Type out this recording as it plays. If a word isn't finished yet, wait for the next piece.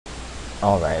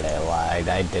Alright, I lied.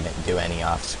 I didn't do any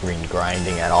off-screen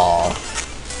grinding at all.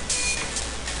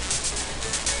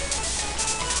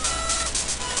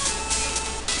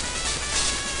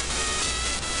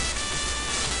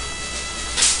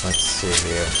 Let's see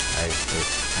here.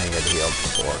 I had healed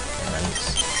before.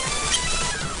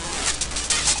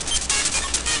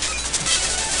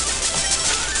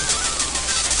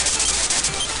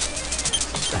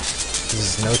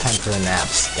 This is no time for a nap,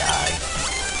 Sky.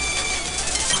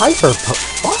 What?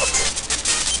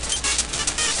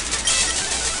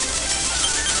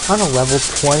 On a level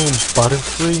 20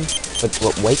 Butterfree? But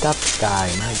wake up,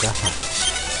 Sky, my god.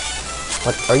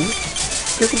 What, are you?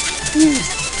 You're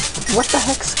confused. What the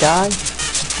heck, Sky?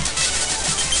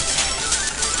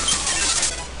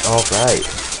 Alright.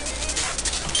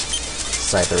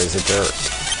 Scyther is a jerk.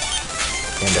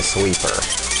 And a sweeper.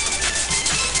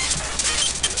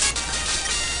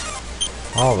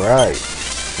 Alright.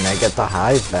 And I get the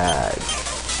Hive badge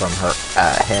from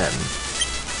him.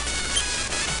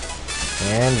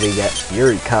 And we get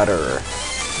Fury Cutter.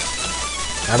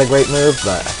 Not a great move,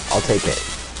 but I'll take it.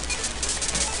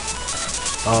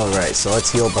 Alright, so let's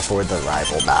heal before the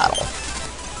rival battle.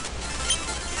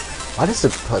 Why does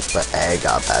it put the egg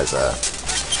up as a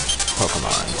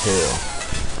Pokemon, too?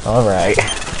 Alright,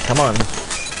 come on.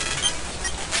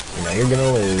 You know you're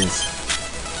gonna lose.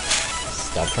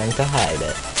 Stop trying to hide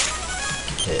it.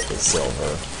 It is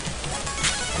Silver.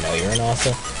 I know you're an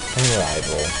awesome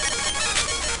rival,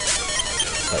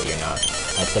 but you're not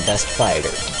the best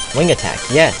fighter. Wing attack,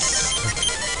 yes!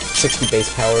 60 base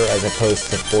power as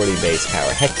opposed to 40 base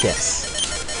power. Heck yes!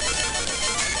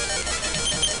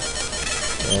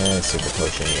 Super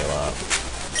Potion you up.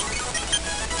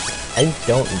 I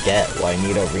don't get why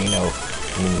Nidoran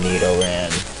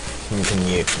can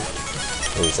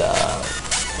use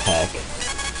Peck.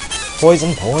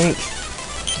 Poison Point!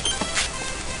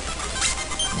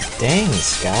 Dang,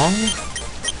 Sky!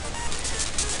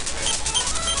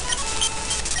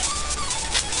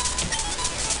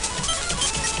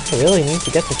 I really need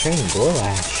to get the training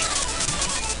Gorlash.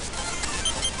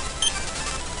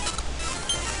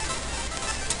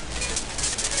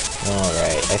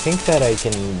 Alright, I think that I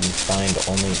can find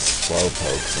only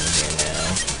Slowpokes in here now.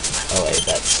 Oh wait,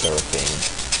 that's surfing.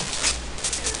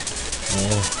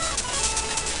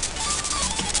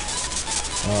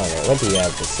 Alright, what do you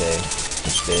have to say?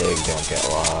 It's big, don't get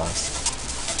lost.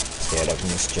 Stay out of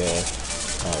mischief.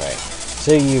 Alright,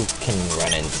 so you can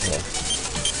run into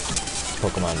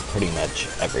Pokemon pretty much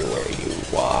everywhere you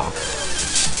walk.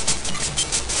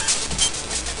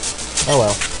 Oh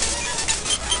well.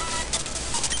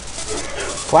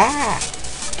 Wah!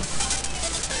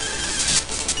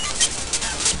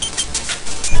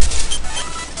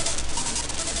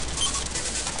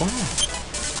 Wah!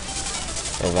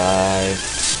 Survive.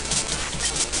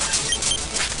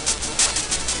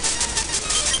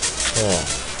 Ugh.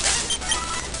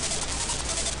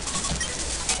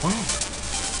 Wah!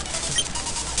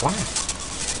 Wah!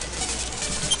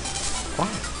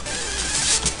 Wah!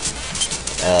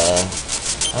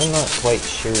 I'm not quite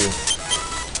sure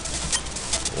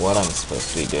what I'm supposed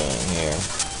to be doing here.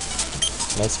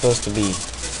 Am I supposed to be...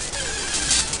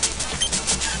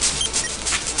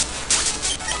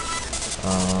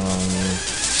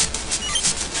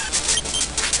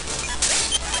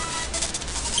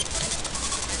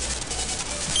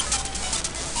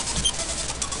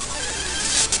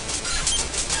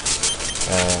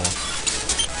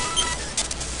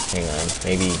 hang on,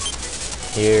 maybe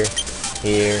here,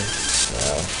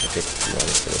 no, it just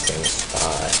runs to the same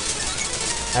spot.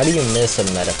 How do you miss a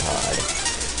Metapod?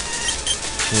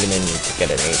 I'm gonna need to get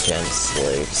an HM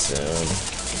Slave soon.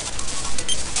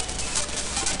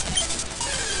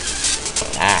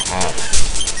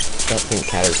 Don't think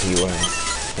Caterpillar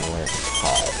can wear a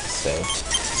pod, so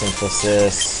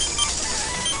Synthesis.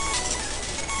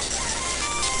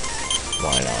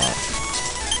 Why not?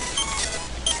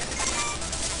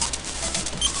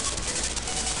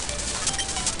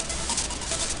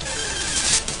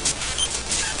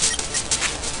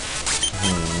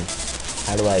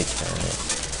 How do I turn it?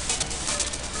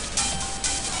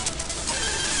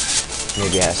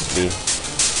 Maybe it has to be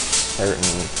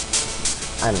certain.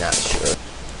 I'm not sure.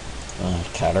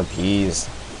 Caterpies.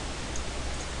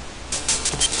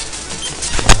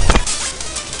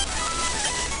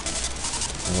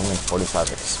 Only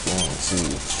 45 experience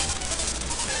each.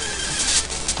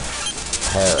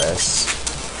 Paris.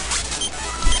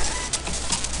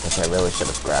 Which I really should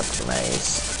have grabbed for my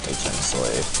HM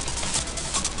Slave.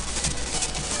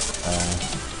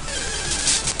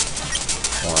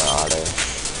 More Oddish.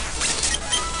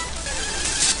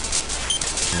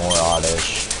 More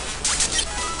Oddish.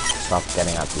 stop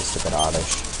getting up, you stupid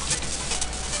oddish.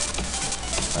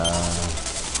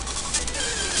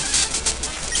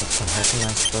 What the heck am I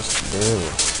supposed to do?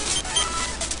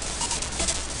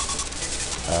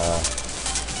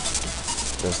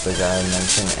 Does the guy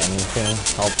mention anything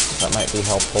that might be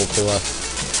helpful to us?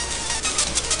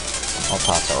 I'll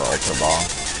toss our Ultra Ball.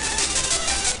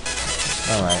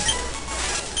 Alright.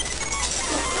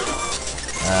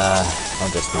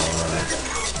 I'll just name him.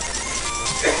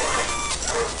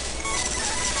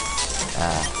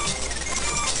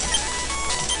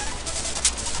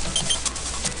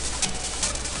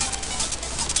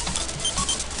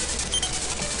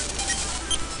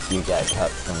 You got cut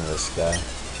from this guy.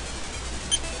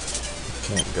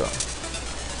 Can't go.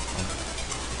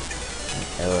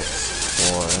 Alex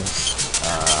Force.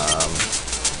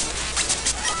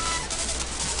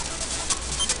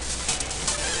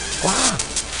 Wow!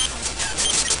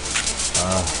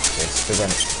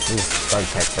 These bug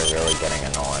types are really getting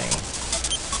annoying.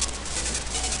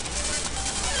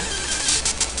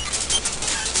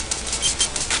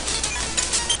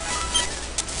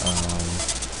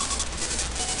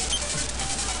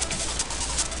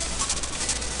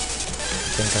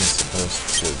 I think I'm supposed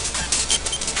to...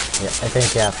 Yeah, I think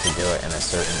you have to do it in a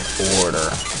certain order.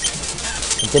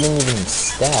 It didn't even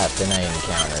step, and I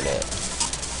encountered it.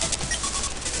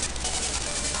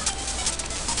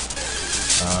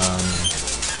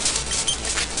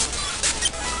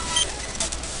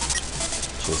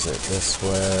 Choose it this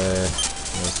way,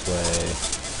 this way,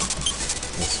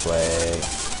 this way.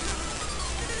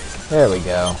 There we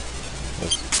go.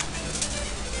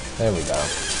 There we go.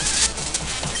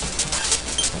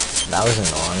 That was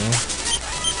annoying.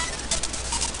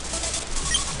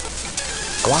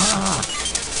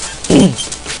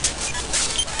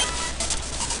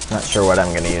 Not sure what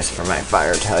I'm going to use for my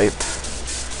fire type.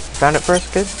 Found it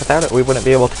first, good. Without it, we wouldn't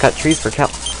be able to cut trees for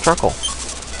charcoal.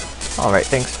 Alright,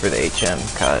 thanks for the HM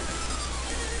cut.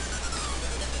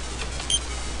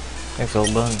 Thanks,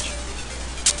 old bunch.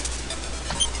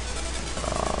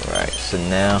 Alright, so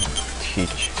now,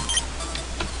 teach.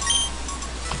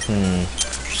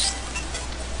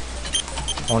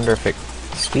 I wonder if it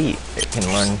can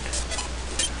learn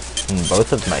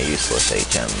both of my useless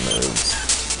HM moves.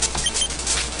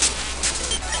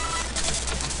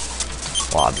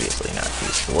 Well, obviously not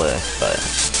useless, but...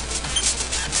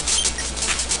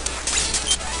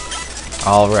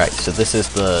 Alright, so this is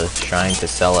the Shrine to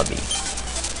Celebi.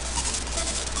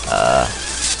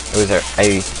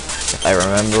 If I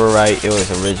remember right, it was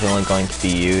originally going to be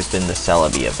used in the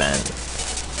Celebi event.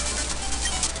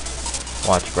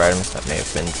 Watch for items that may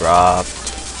have been dropped.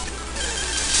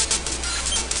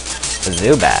 A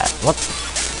Zubat. What?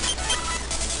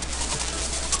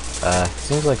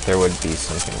 Seems like there would be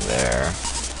something there.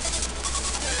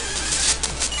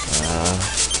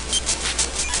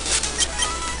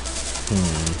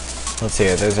 Let's see,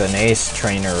 there's an ace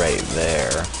trainer right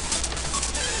there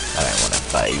that I want to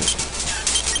fight.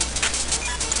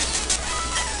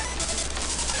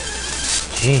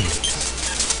 Jeez.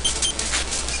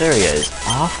 This area is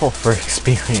awful for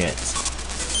experience.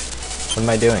 What am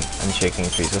I doing? I'm shaking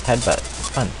trees with headbutt. It's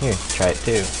fun. Here, try it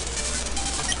too.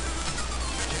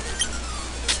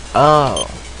 Oh,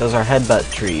 those are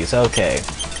headbutt trees. Okay.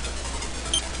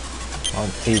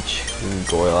 I'll teach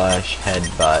Goylash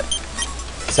headbutt.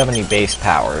 70 base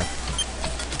power.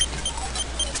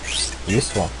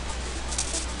 Useful.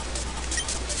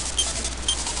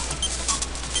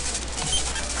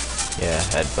 Yeah,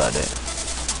 headbutt it.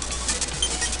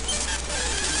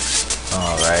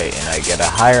 Alright, and I get a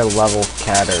higher level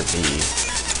Caterpie.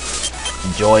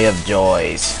 Joy of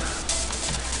Joys.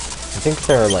 I think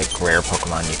there are like rare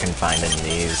Pokemon you can find in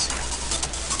these.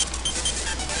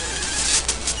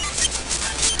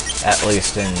 At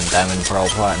least in Diamond, Pearl,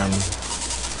 Platinum.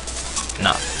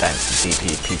 Not Diamond,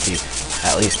 DP, PT.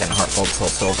 At least in Heart Gold, Soul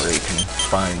Silver you can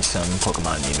find some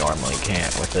Pokemon you normally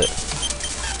can't with it.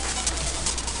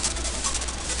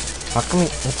 How come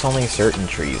it's only certain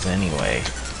trees anyway?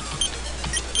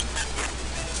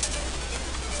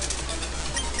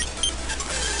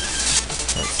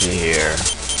 Let's see here.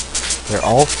 They're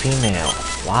all female.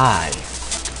 Why?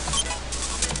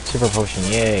 Super Potion,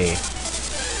 yay.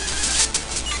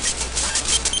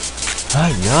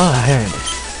 Oh god.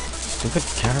 Stupid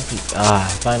Caterpie.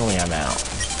 Finally I'm out.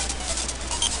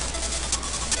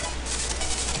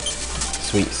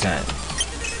 Sweet Scent.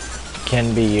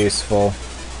 Can be useful.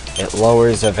 It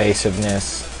lowers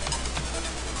evasiveness.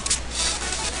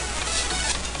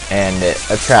 And it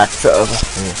attracts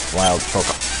wild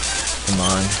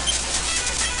Pokemon.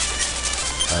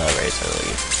 Razor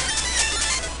Leaf.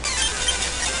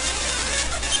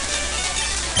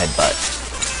 Headbutt.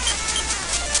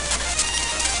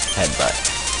 Headbutt.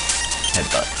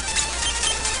 Headbutt.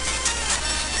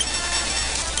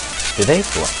 Did they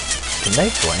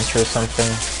flinch or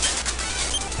something?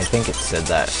 I think it said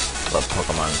that the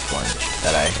Pokemon flinched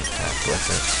that I attacked with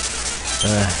it.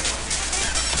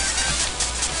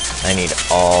 I need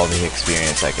all the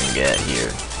experience I can get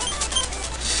here.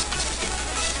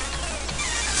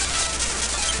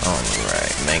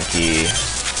 Alright, Mankey.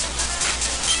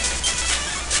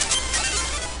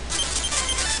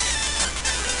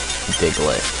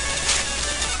 Diglett.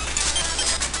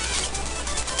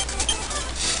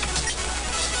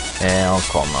 And I'll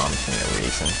call Mom for no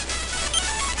reason.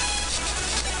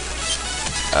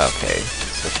 Okay,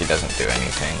 so she doesn't do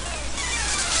anything.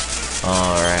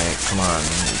 Alright, come on.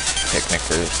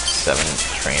 Picnicker 7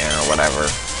 trainer or whatever.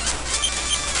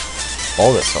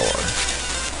 Bulbasaur.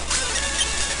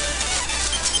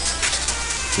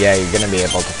 Yeah, you're gonna be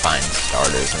able to find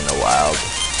starters in the wild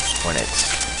when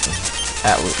it's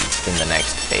at least in the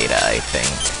next beta, I think.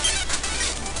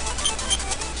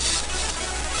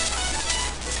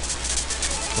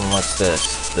 And what's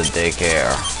this? The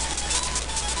daycare.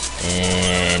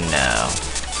 And no.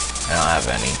 I don't have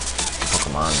any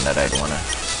Pokemon that I'd wanna...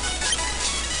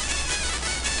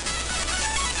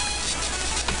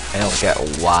 I don't get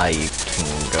why you can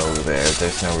go there.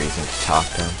 There's no reason to talk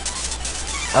to him.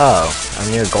 Oh,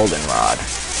 I'm near Goldenrod.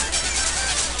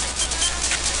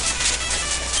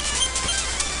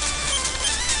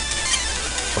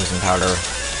 Poison powder.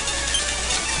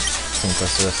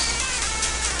 Synthesis.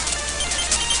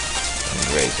 And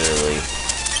Razor Leaf.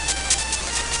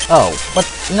 Oh, what?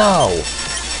 No!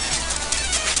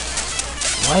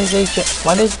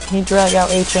 Why does he drag out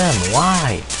HM?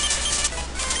 Why?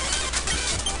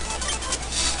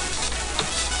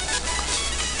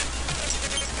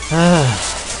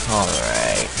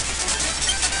 Alright.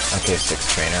 Okay,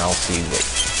 6 trainer, I'll see which.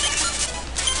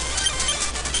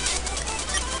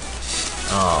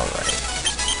 Alright.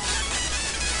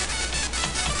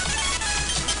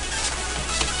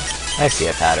 I see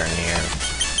a pattern here.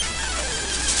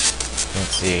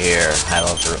 Let's see here.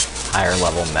 Higher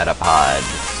level Metapod.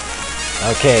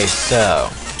 Okay, so.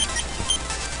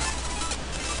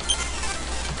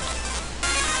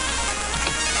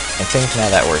 I think now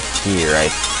that we're here,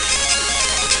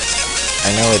 I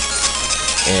know it's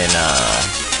in,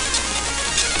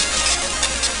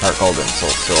 Heart Gold and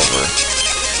Soul Silver.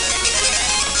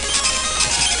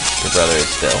 Your brother is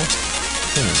still?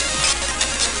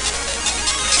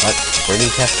 What? Where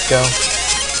did he have to go?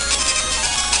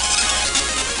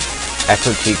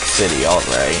 Echotique City,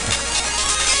 alright.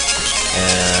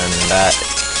 And that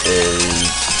is...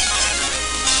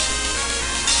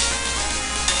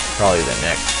 probably the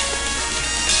next...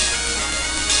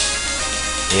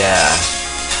 yeah,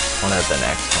 one of the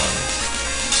next ones.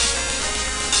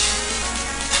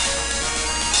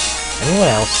 Anyone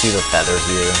else see the feather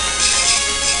here?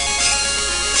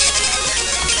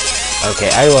 Okay,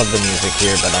 I love the music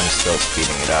here, but I'm still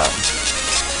speeding it up.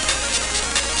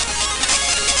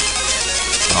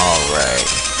 Alright.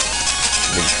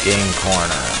 The game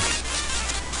corner.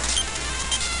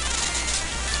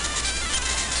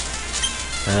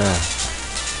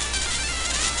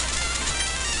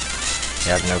 You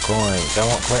have no coins. I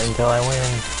won't quit until I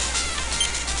win.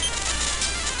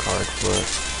 Card flip.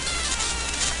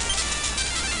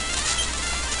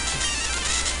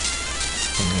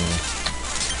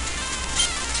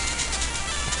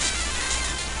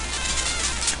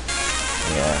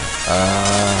 Yeah.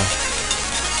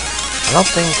 I don't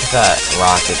think that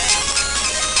Rocket's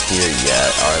here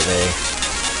yet, are they?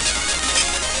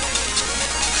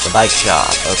 The bike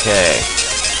shop. Okay.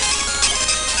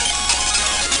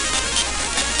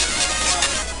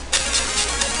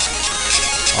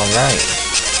 Alright.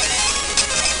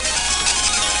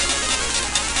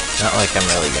 Not like I'm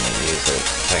really gonna use it.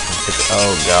 I can pick it.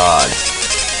 Oh god.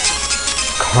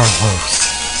 Carlos.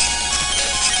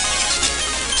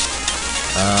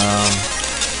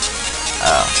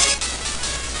 Oh.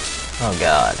 Oh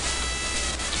god.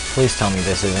 Please tell me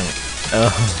this isn't...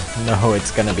 oh, no,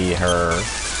 it's gonna be her.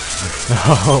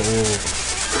 No.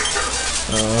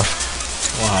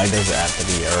 Why does it have to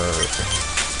be her?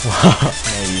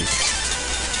 Why?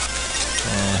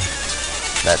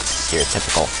 That's your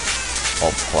typical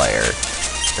old player.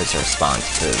 His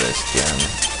response to this gym.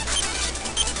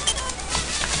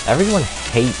 Everyone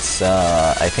hates,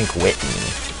 I think Whitney.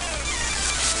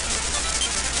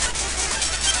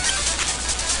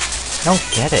 I don't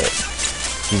get it.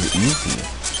 He's easy.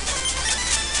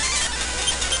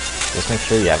 Just make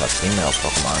sure you have a female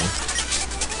Pokemon.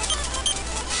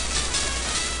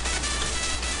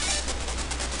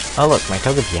 Oh look, my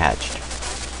Togepi hatched.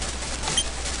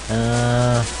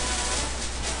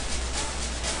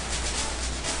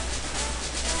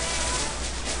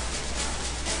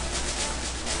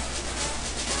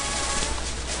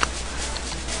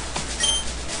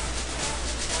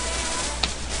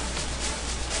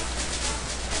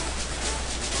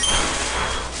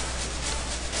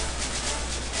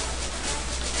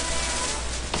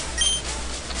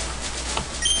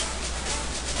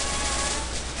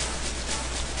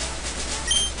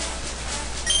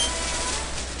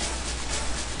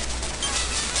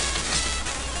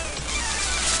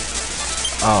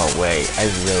 Oh wait, I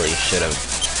really should have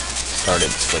started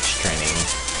switch training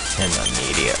him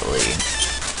immediately.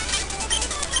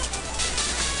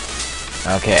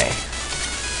 Okay.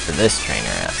 For this trainer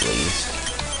at least.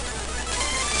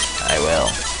 I will.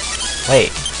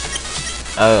 Wait.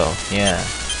 Oh, yeah.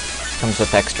 Comes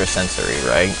with extra sensory,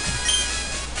 right?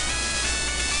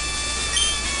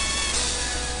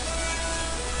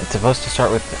 It's supposed to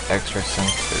start with extra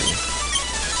sensory.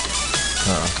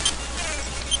 Huh.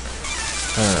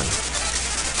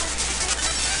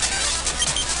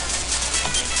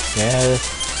 Yeah.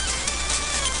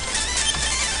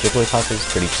 Jigglypuff is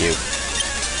pretty cute.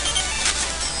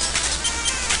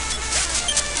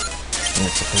 And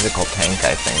it's a physical tank,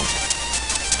 I think.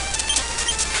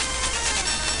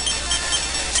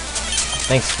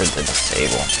 Thanks for the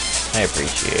disable. I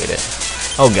appreciate it.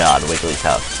 Oh god,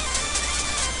 Wigglytuff.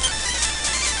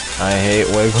 I hate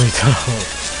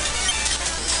Wigglytuff.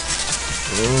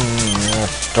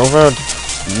 Stupid.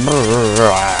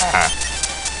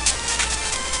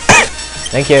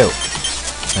 Thank you.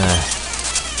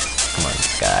 Come on,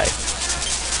 Sky.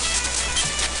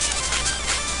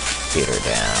 Beat her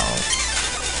down.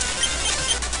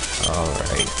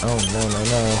 Alright. Oh, no, no,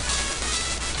 no.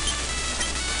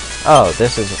 Oh,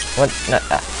 this is... What?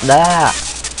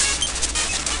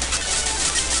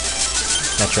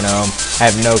 Metronome. I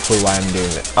have no clue why I'm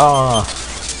doing it. Oh,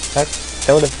 that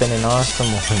would have been an awesome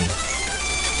one.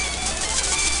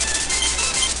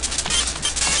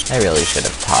 I really should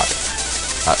have taught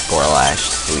Gorlash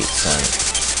Sweet Scent.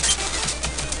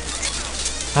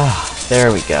 Ah,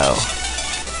 there we go.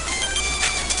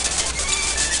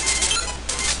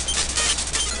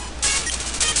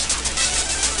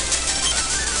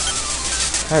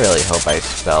 I really hope I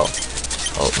spelled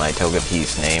my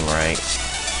Togepi's name right.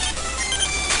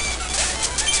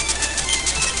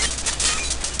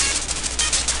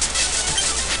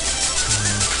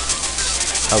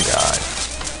 Oh god.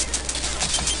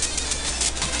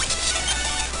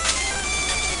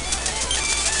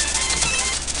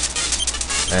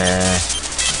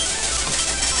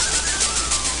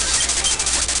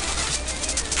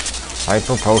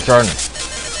 Hyper Potion!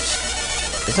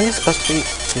 Isn't it supposed to be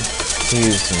to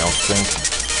use Milk Drink?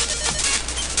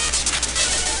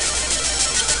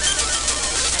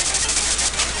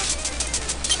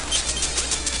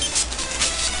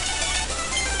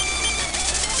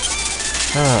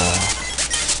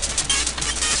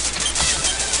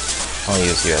 I'll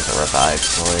use you as a revive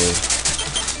slave.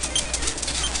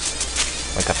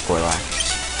 Wake up, Gorlash.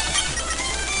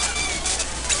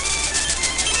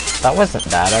 That wasn't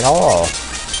bad at all.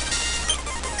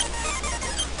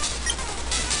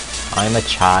 I'm a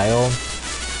child.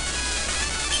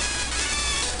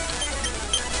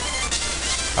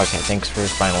 Okay, thanks for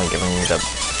finally giving me the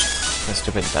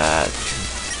stupid badge.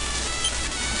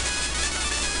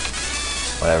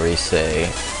 Whatever you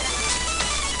say.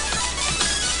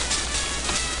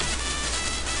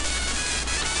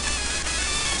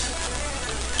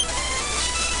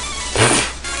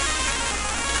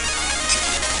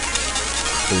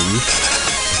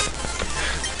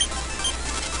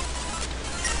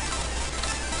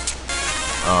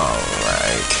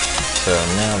 Alright, so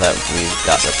now that we've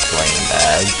got the plain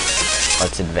badge,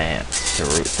 let's advance to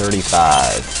Route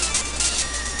 35.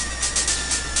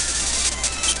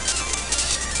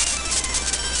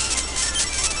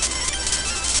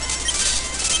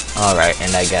 Alright,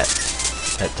 and I get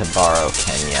it to borrow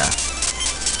Kenya.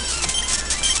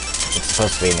 It's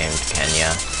supposed to be named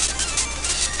Kenya.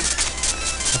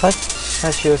 I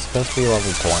thought she was supposed to be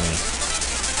level 20.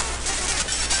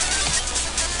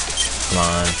 Come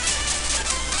on.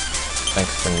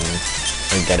 Thanks for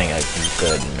getting a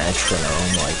good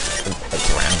metronome, like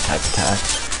ground type attack.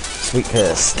 Sweet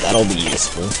Kiss, that'll be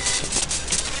useful.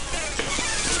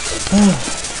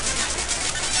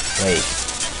 Wait.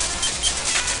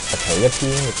 A Togepi?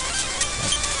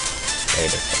 Wait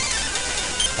a second.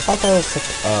 I thought that was such...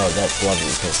 Oh, that's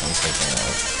Lovely Kiss I'm thinking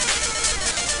of.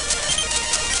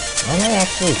 Why am I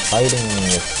actually fighting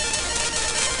with...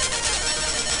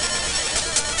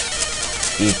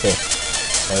 Epic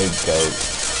Goat.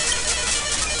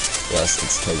 Yes,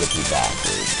 it's Togepi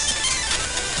backwards.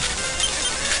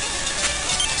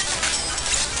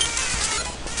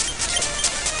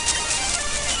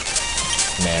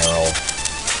 Meryl.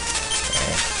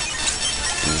 Okay.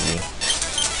 Easy.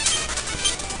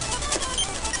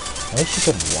 I wish you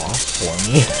could walk for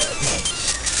me.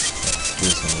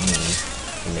 Excuse me.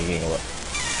 I'm making it look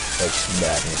like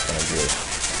bad in front of you.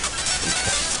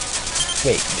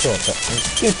 Wait, chill.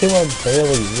 You two are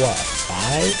barely what? 5?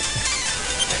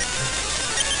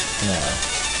 No.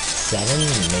 7?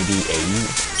 Maybe 8?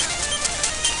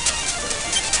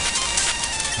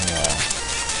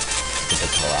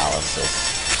 Stupid paralysis.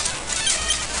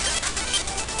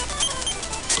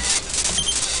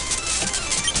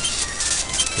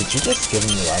 Did you just give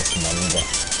him less money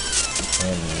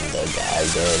than the guy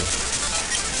did?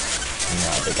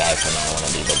 No, the guy from I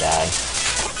Wanna Be the Guy.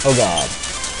 Oh god.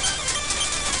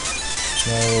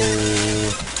 No.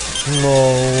 No.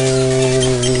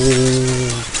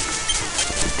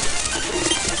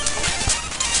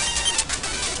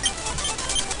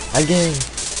 Again.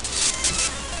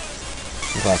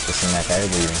 I'm practicing that guy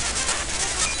bleeding.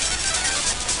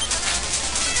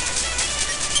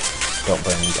 Don't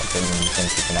burn me, don't burn me. Thank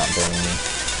you for not burning me.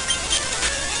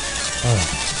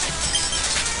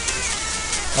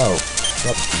 Oh.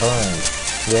 Yep, burned.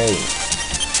 Yay.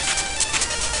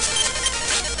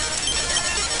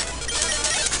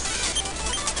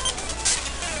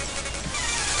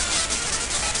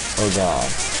 Oh god.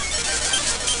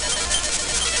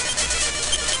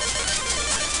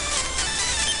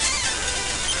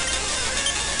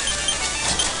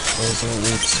 Where's your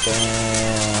reach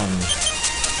span?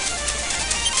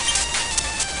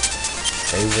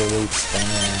 Razor reach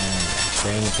span.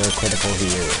 Train for a critical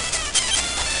here.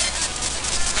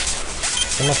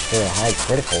 So much for a high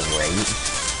critical rate.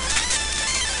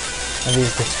 And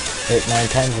these hit 9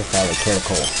 times without a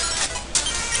critical.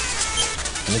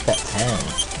 Make that 10.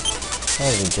 That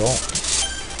was a jolt.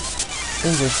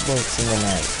 Fingers works in the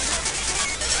night.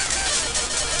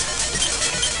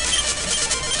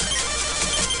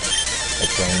 A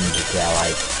trained Ally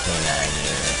K9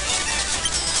 unit.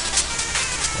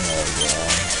 Oh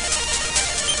god.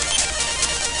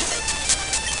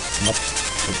 What?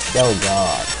 Oh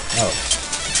god. Oh.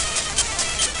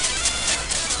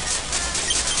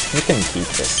 You can keep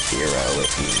the Spearo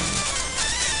if you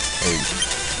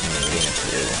are needing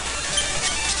to.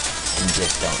 You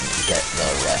just don't get the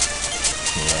rest.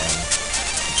 Yeah.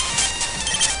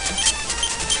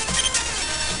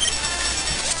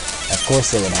 Of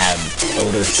course it would have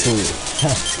odor too.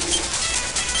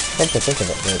 Come to think of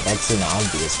it, but that's an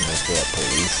obvious move for a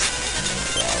police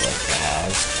like to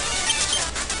have.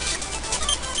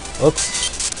 Oops.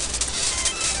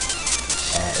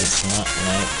 It's not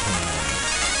nighttime.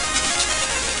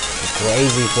 The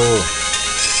crazy fool.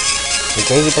 The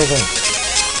crazy person.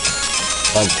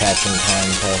 Bug catching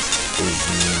contest is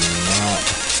not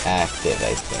active,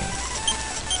 I think.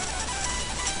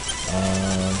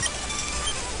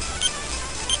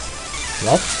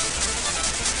 What?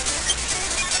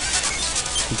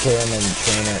 PKM and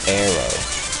Trainer Arrow.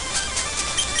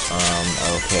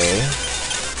 Okay.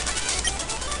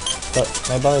 But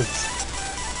my bugs.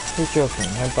 You're joking.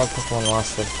 My bug Pokemon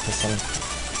lost to some.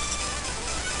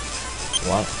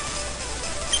 What?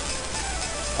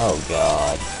 Oh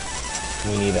god.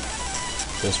 We need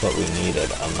just what we needed,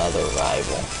 another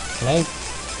rival. Can I?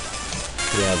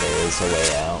 Yeah, there is a way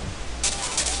out.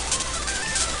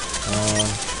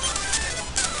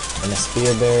 And a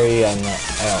Spearberry, I don't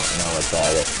know what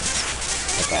that is.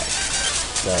 What that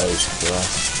does for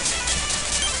us.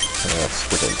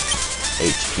 Stupid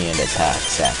HP and attack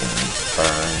sack and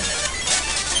burn.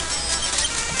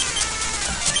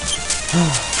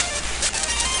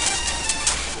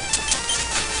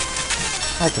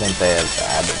 Why couldn't they have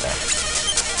added that?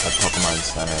 A Pokemon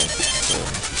Center.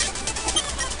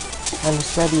 I'm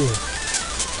just ready.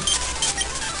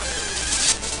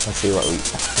 Let's see what we...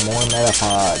 More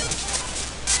Metapod.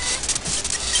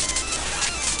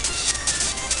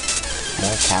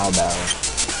 More Cowbell.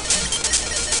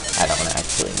 I don't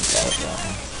actually know though.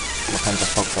 What kinds of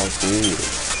Pokeballs do you use?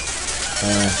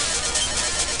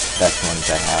 Best ones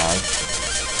I have.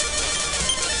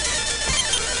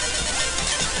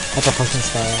 Hyper Potion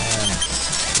Stand.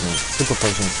 Super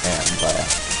Potion Stand, but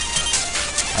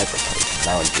Hyper Potion,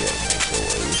 that would be a major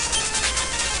waste.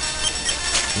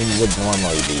 It would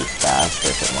normally be faster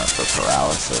if it weren't for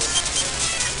paralysis.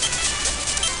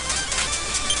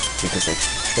 Because I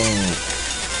think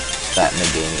that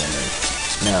Meganium is...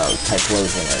 No,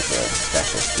 Typhlosion is a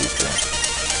special feature.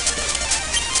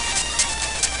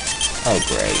 Oh,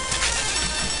 great.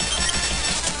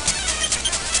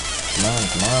 Come on,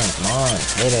 come on, come on,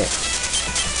 hit it.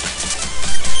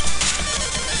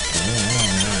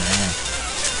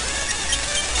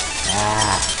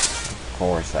 Ah, of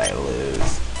course I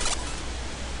lose.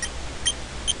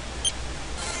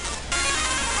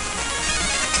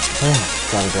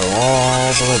 Gotta go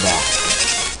all the way back.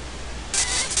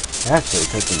 It actually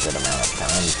took a good amount of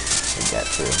time to get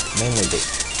through. Mainly,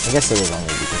 I guess it was only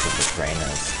because of the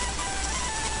trainers.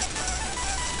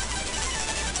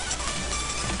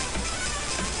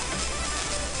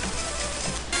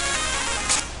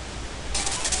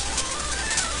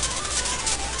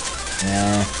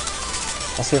 Yeah,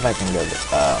 I'll see if I can go to, it's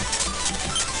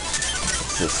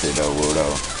the pseudo-wudo.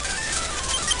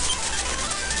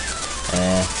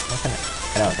 I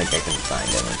don't think I can find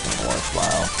anything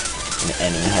worthwhile in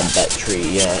any headbutt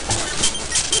tree yet.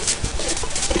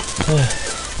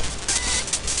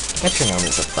 Metronome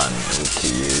is a fun move to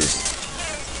use.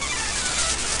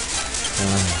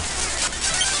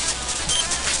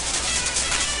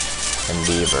 And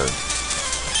Beaver.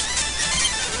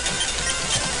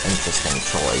 Interesting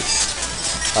choice.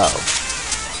 Oh.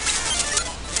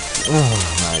 Oh,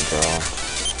 my girl.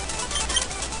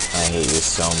 I hate you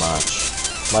so much.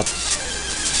 What?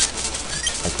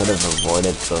 I could have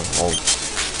avoided the whole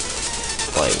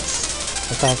place.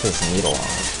 What the heck is Needle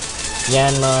on?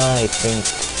 Yanma, I think...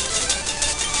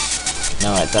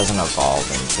 No, it doesn't evolve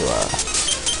into a...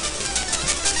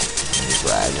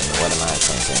 dragon. What am I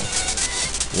thinking?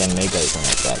 Yanmega isn't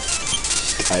like that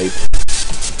type.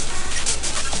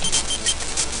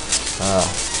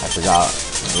 I forgot.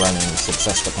 Running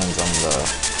success depends on the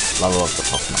level of the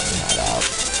Pokemon you had out.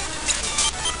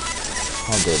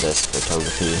 I'll do this for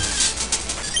Togepi.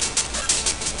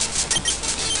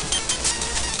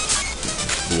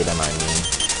 Beat him, I mean.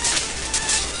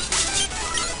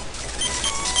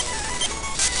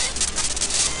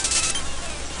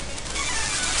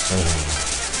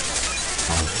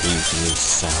 I'll beat you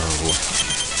so.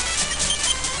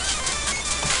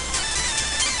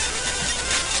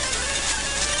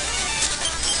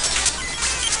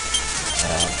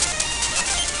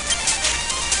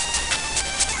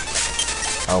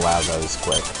 Oh wow, that was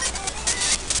quick.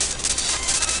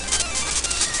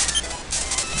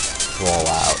 Roll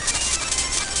out.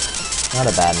 Not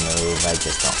a bad move, I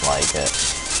just don't like it.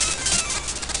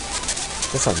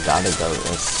 Guess I've gotta go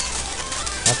this.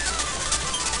 What?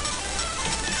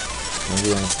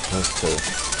 Maybe I'm supposed to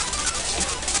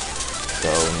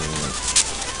go and...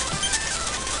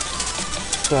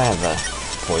 Do I have a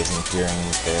poison curing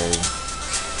berry?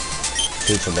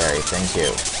 Pizza berry, thank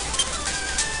you.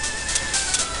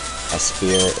 A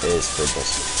spear is for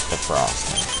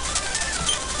defrosting.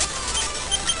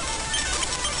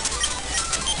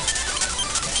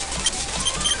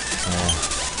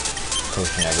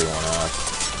 Pushing everyone up.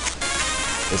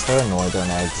 Is there a northern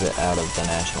exit out of the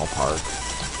national park?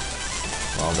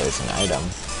 Well, there's an item.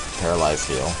 Paralyzed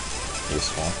heal.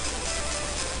 Useful.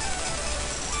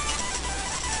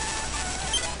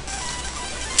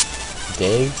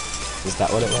 Dig? Is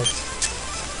that what it was?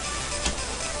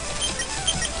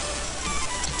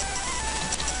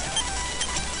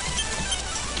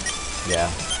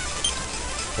 Yeah.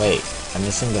 Wait, I'm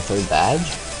missing the third badge?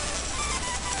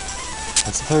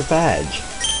 What's the third badge?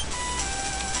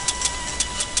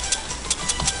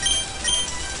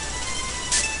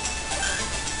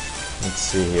 Let's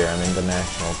see here, I'm in the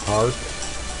national park.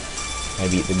 I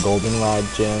beat the Goldenrod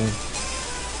gym.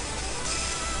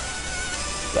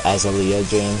 The Azalea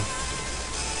gym.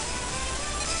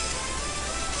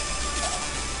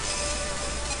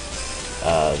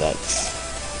 That's...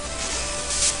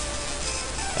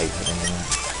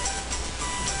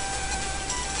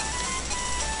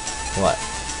 What?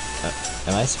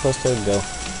 Am I supposed to go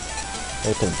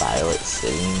to Violet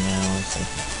City now or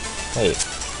something? Wait.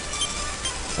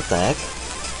 What the heck?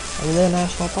 I'm in the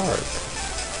national park.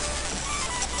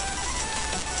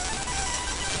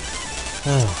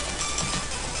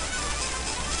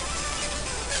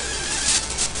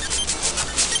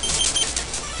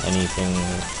 Anything...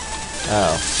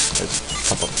 Oh, there's a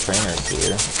couple of trainers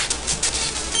here.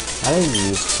 How do you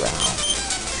use ground? I'm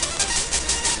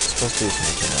supposed to use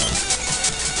metronome.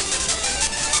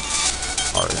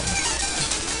 Pardon.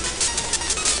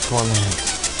 Torment.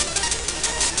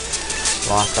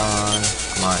 Lock on.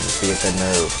 Come on, just be a good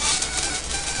move.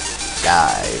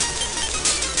 Dive.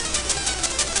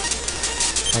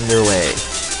 Underway.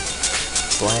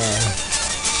 Slam.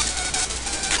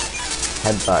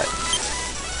 Headbutt.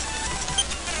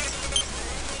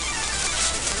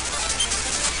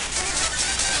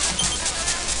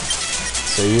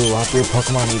 So you love your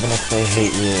Pokemon even if they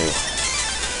hate you.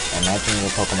 Imagine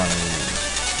your Pokemon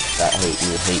that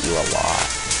hate you a lot.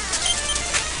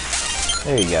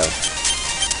 There you go.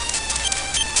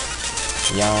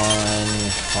 Yawn,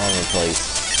 all over the place.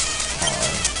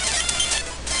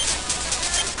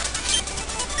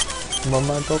 Come on,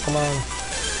 my Pokemon.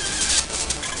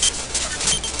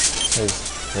 There's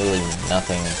really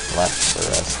nothing left for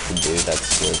us to do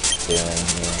that's worth doing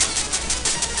here.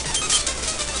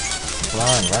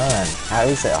 Run, run. How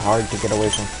is it hard to get away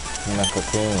from a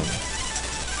cocoon?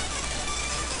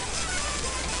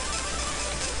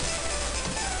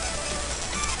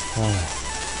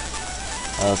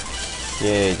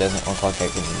 Okay, doesn't look like I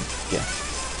can get...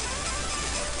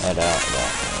 Head out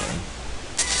that way.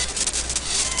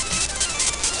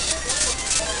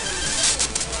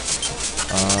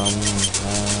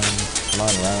 Come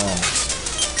on, run.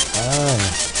 Run.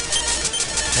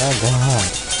 Oh god.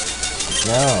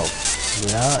 No.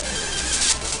 You're not.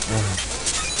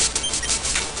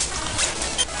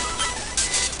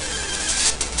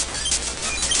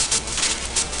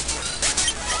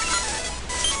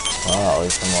 Well, at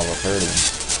least I'm level 30.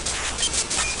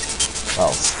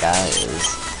 Well, Sky is.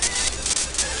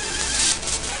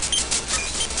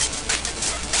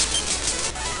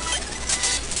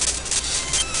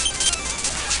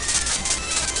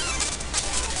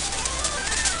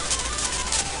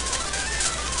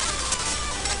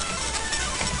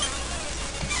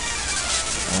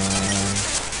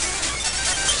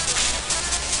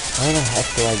 Where the heck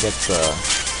do I get the...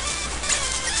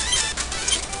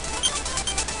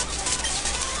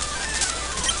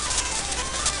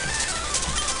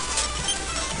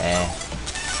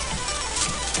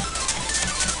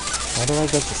 Where do I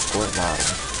get the squirt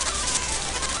bottle?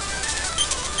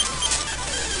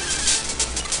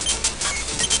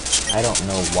 I don't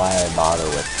know why I bother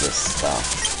with this stuff.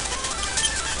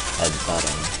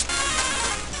 Headbutting.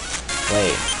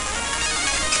 Wait.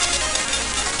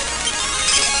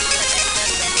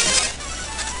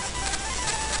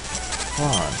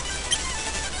 Come on.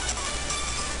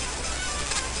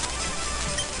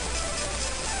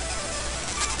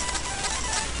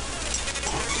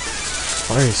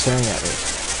 Why are you staring at me?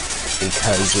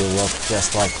 Because you look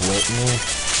just like Whitney?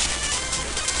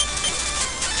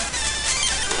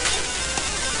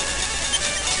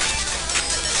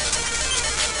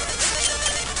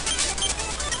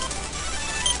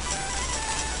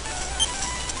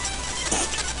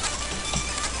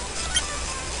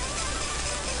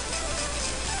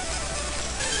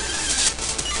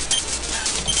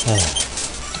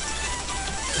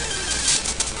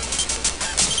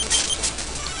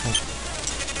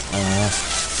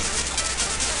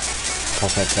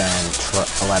 Perfect and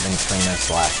 11 trainer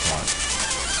slash 1.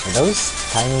 Are those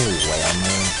tiny whale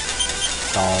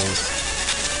dolls?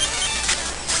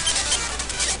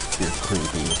 You're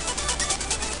creepy.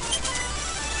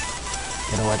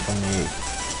 Get away from me.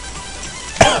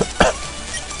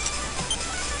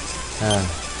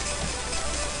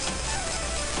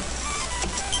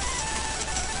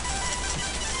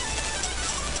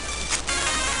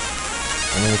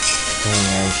 Anything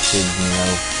I should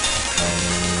know from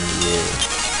you?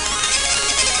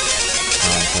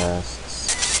 Contests.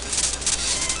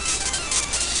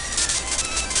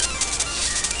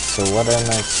 So what am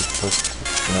I supposed to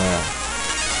know?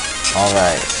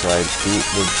 Alright, so I beat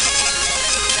the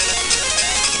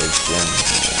gym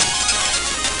here.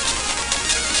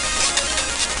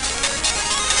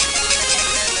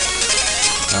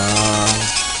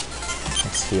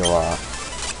 Let's heal up.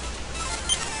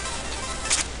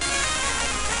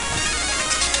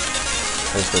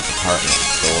 There's the department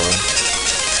store.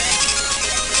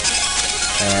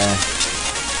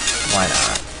 Why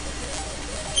not?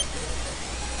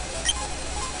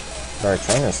 There are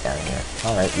trainers down here.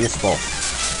 Alright, useful.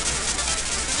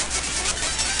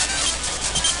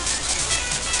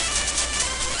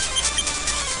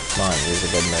 Come on, use a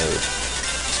good move.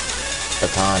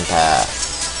 Baton pass.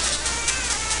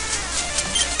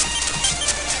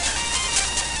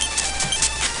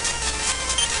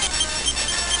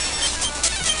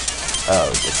 Oh,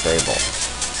 disable.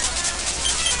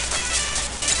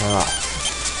 Oh.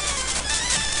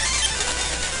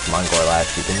 Come on,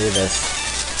 Gorlash, you can do this.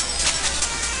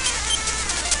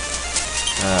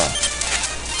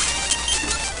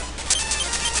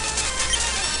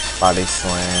 Body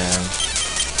slam.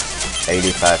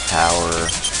 85 power.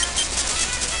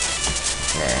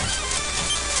 Nah.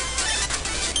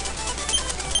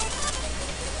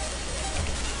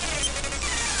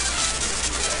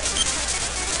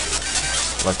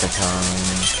 Lecticon,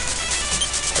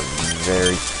 a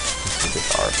very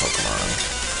bizarre Pokemon.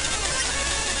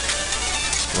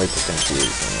 Way too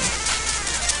confusing.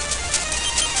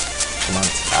 Come on,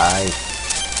 Sky.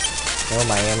 No,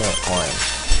 my amulet coin.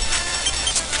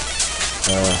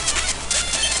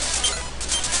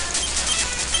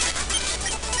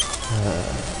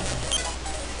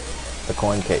 The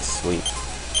coin case, sweet.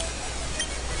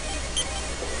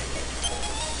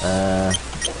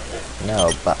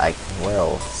 No, but I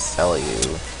will sell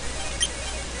you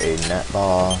a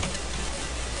netball,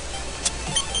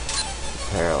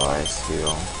 paralyzed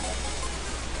heal.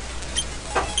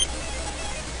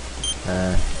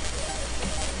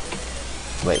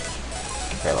 Wait,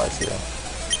 paralyzed heal.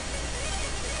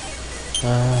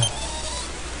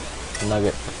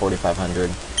 Nugget for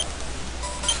 4,500.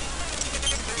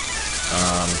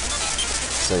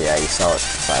 So yeah, you sell it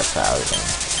for 5,000.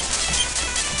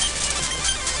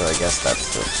 So I guess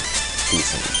that's a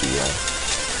decent deal.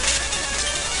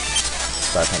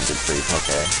 500 free,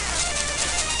 okay.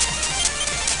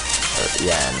 Or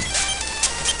yen.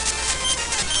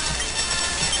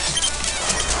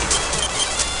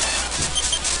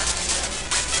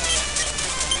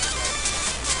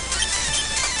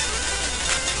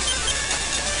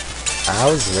 How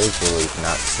is Razor Leaf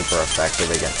not super effective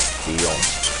against steel?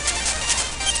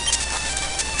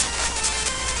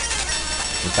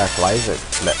 In fact, why is it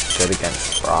good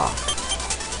against rock?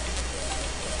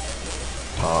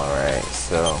 Alright,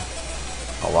 so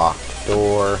a locked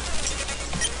door.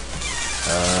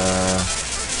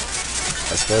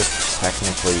 I suppose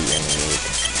technically unique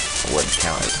would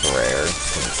count as rare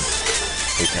since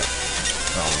we can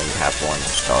only have one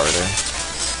starter.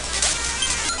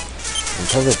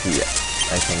 Because if you,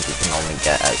 I think you can only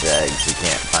get as eggs, you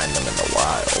can't find them in the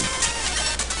wild.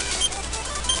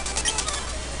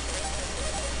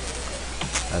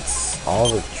 That's all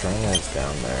the trainers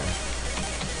down there.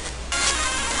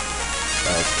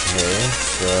 Okay,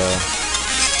 so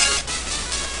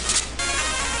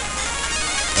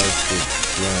let's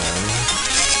begin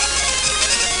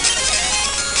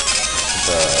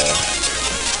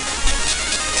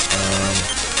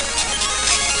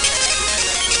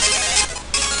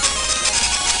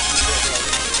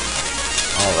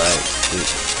alright,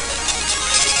 sweet.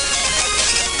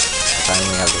 I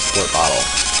finally have the sport bottle.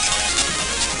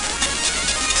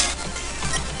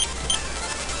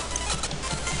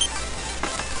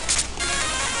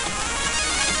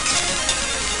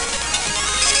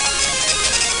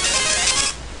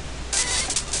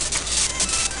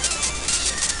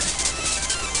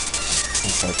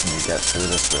 So I can get through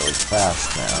this really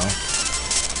fast now.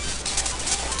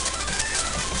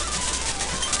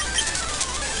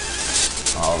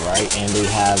 Alright, and we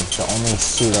have the only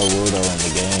pseudo-wudo in the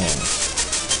game.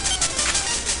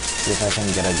 See if I can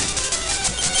get a...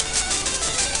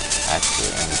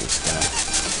 Actually, I'm just gonna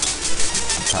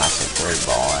toss a great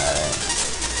ball at it.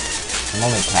 I'm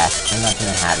not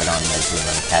gonna have it on this when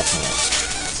I'm catching it.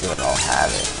 So that I'll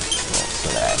have it. So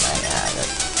that I might have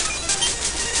it.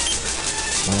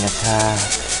 Swing attack.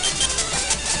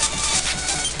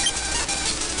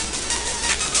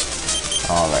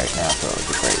 Alright, now throw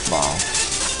the great ball.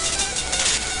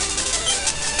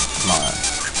 Come on.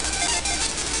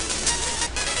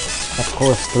 Of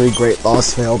course, 3 great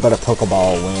balls fail, but a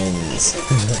Pokeball wins.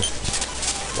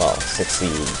 Well,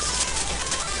 succeeds.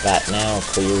 That now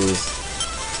clears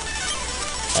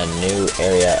a new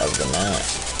area of the map.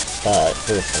 But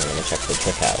first, I'm going to check the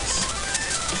trick house.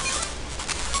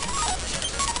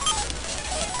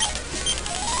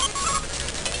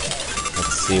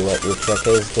 Let's see what your trick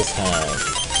is this time.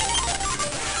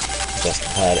 Just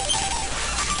cut it.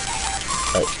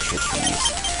 Trickies.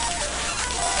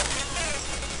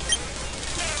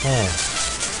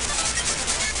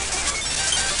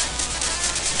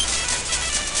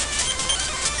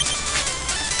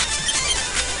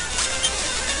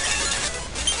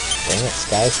 Dang it,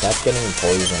 Sky, stop getting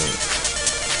poisoned.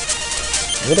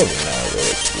 Whatever, no,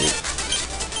 really cute.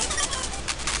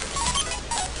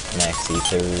 Max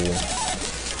Ether.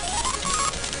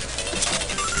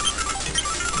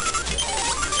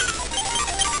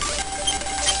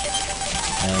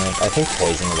 I think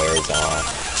poison wears off.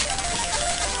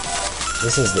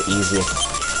 This is the easiest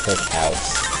trick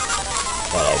house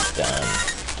that I've done.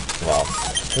 Well,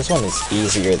 this one is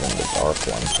easier than the dark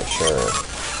one for sure.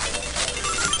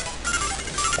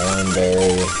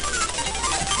 Oranberry.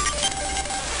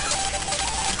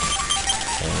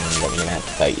 And I'm gonna have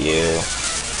to fight you.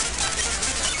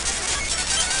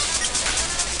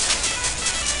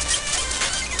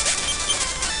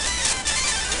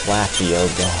 Flappy, oh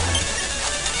god.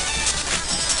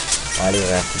 Why do it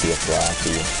have to be a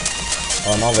Flappy?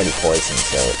 Well, I'm already poisoned,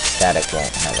 so static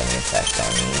won't have any effect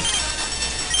on me.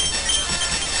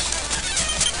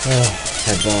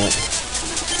 Headbutt.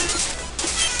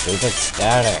 Stupid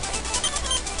static.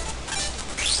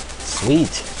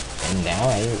 Sweet. And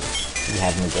now you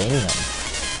have Meganium.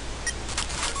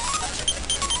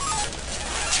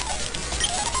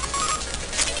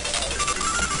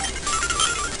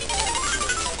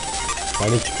 Why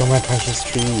did you kill my precious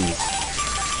trees?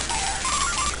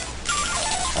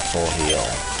 A full heal.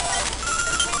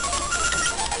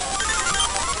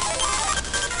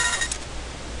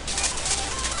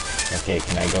 Okay,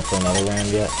 can I go for another round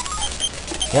yet?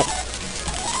 Yep.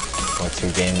 What's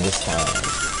your game this time?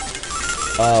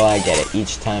 Oh, I get it.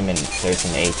 Each time there's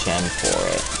an HM for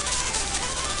it.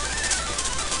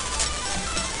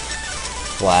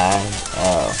 Flag?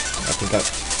 Oh, I think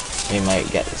we might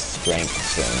get strength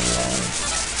soon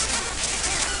then.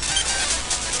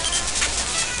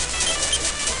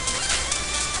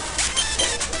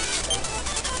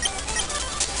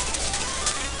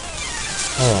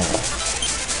 Oh.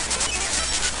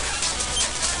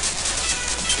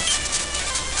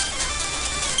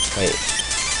 Wait.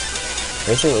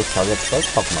 Razor Leaf targets both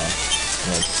Pokemon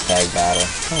in its tag battle.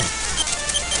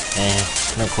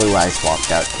 No clue why I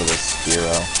swapped out to the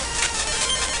Spearow.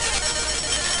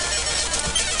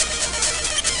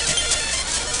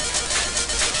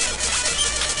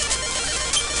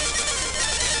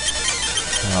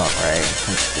 Alright,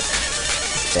 let's just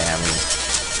spam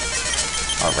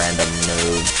our random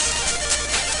moves.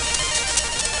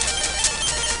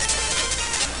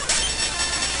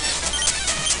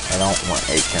 I don't want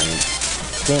HM.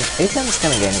 HM's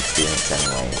gonna gain experience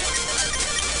anyway,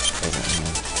 isn't he?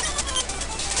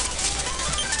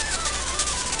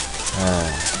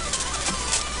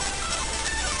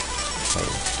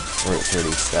 Wait, we're at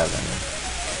 37.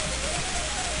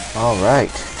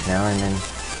 Alright, now I'm in...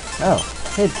 Oh,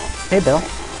 hey Bill.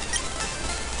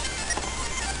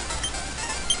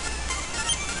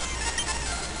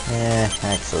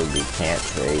 Actually we can't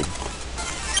trade.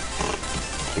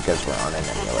 Because we're on an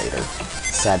emulator.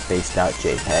 Sad-faced out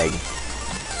JPEG.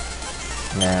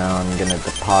 Now I'm gonna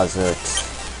deposit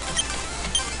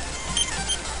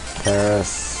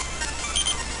Paris,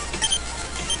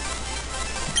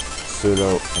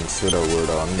 Pseudo, and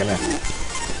Pseudo-Ludo. I'm gonna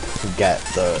get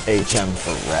the HM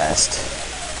for rest.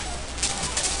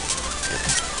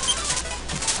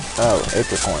 Oh,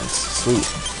 Apricorns. Sweet.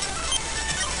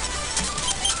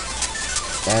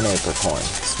 And Apricorn.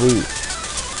 Sweet.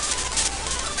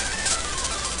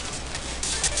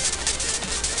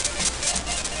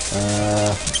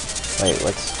 Wait,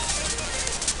 what's...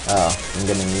 Oh, I'm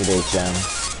gonna need HM.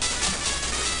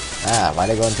 Why'd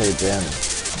I go into a gym?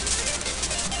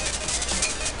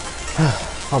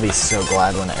 I'll be so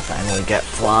glad when I finally get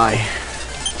Fly.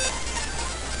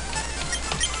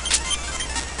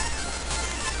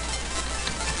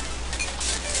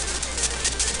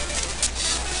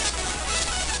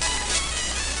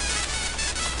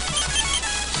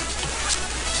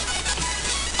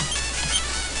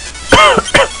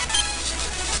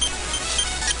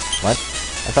 What?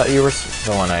 I thought you were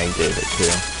the one I gave it to.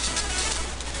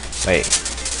 Wait.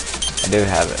 I do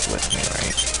have it with me,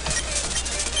 right?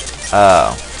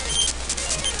 Oh.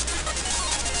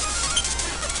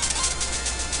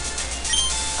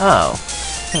 Oh.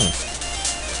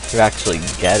 You actually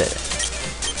get it.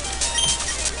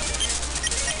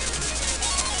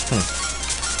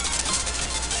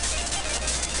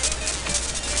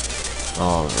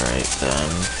 Alright then.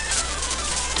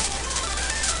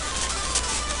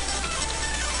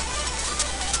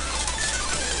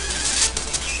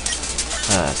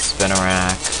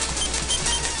 Spinarak.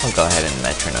 I'll go ahead and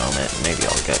metronome it. Maybe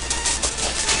I'll get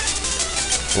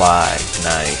Fly.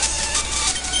 Nice.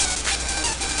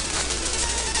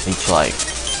 Leech Light.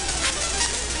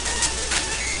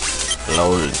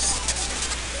 Lols.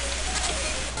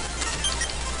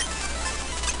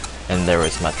 And there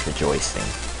was much rejoicing.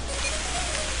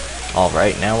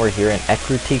 Alright, now we're here in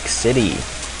Ecruteak City.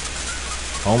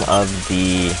 Home of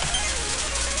the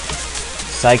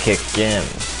Psychic Gym.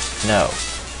 No.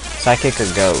 Psychic or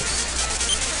Ghost?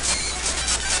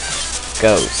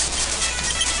 Ghost.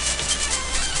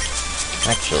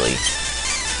 Actually.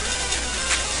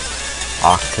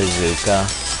 Octazooka.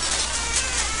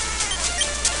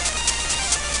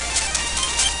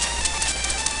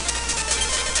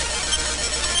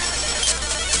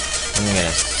 I'm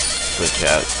gonna switch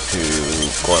out to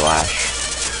Gorlash.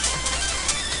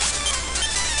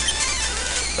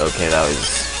 Okay, that was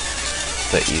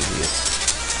the easiest.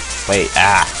 Wait,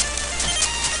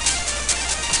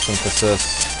 Synthesis.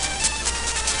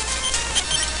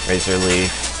 Razor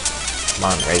Leaf. Come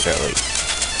on, Razor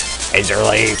Leaf. Razor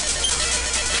Leaf!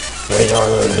 Razor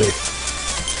Leaf!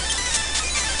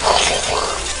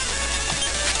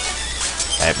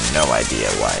 I have no idea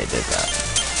why I did that.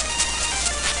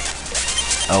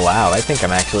 Oh wow, I think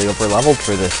I'm actually over leveled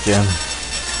for this gym.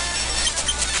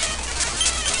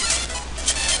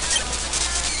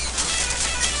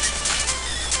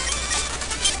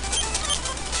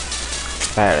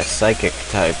 If I had a psychic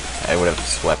type, I would have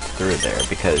swept through there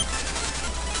because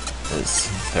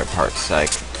they're part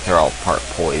psych, they're all part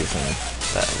poison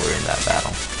that were in that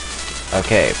battle.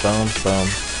 Okay, boom, boom.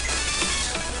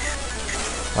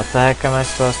 What the heck am I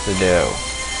supposed to do?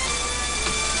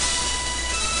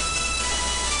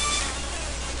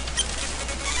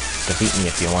 Defeat me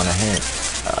if you want a hint.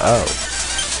 Oh.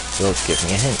 You'll give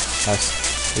me a hint. How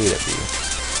sweet of you.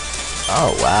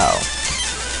 Oh, wow.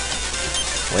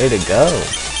 Way to go.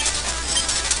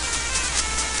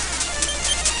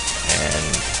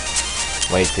 And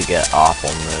wait to get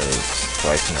awful moves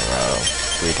twice in a row.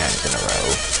 3 times in a row.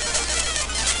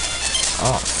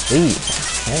 Oh, sweet.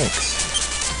 Thanks.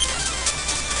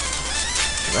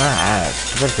 Ah,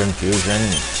 super confusion.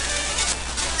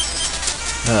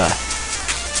 Ugh.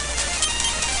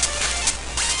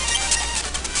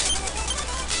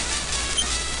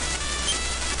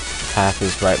 Path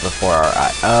is right before our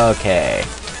eye. Okay.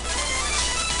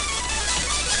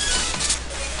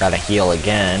 Gotta heal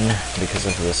again because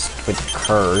of this stupid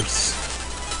curse.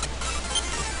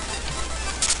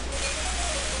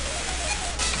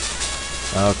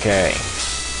 Okay.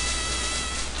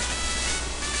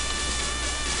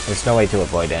 There's no way to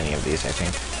avoid any of these, I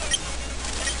think.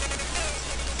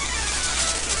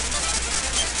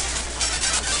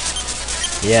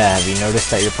 Yeah, have you noticed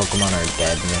that your Pokemon are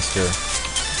dead, mister?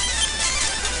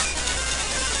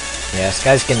 Yeah, this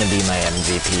guy's gonna be my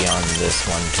MVP on this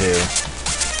one, too.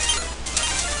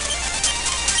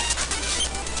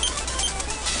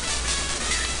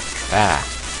 Ah.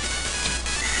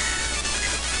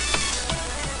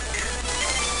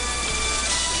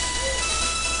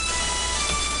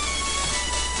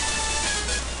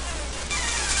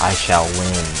 I shall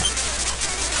win.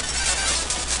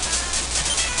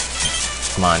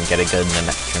 Come on, get a good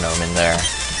metronome in there.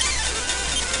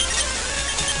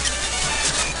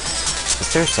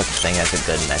 Is there such a thing as a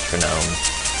good metronome?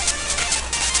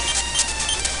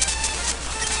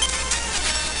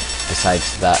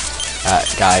 Besides that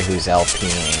guy who's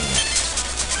LPing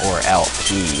or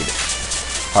LP'd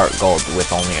Heart Gold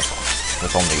with only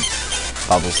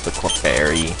Bubbles the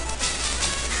Clefairy.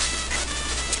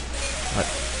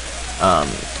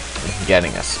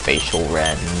 Getting a Spatial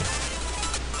Wren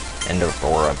and a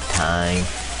Roar of Time.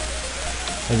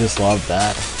 I just love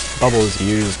that. Bubbles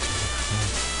used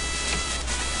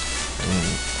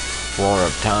Roar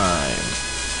of Time.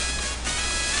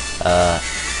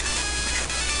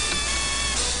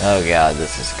 Oh god,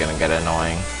 this is gonna get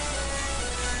annoying.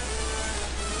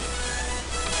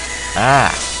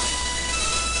 Ah!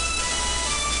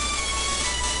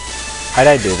 How'd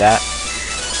I do that?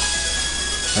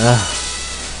 Ugh.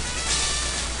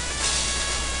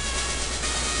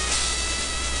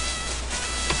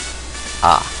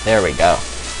 Ah, there we go.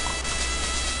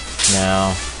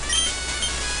 Now,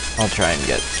 I'll try and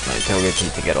get my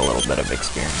Togepi to get a little bit of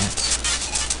experience.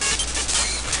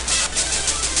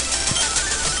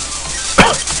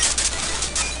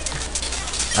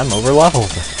 I'm over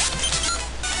leveled.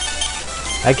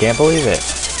 I can't believe it.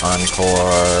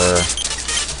 Encore.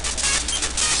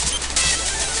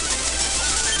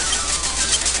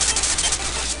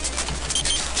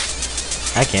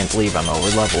 I can't believe I'm over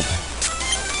leveled.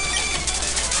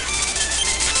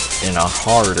 In a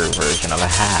harder version of a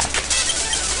hack.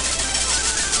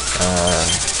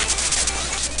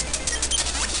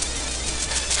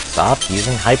 Stop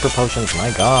using hyper potions,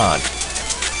 my god.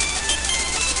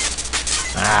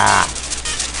 Ah!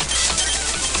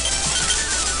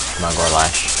 Come on,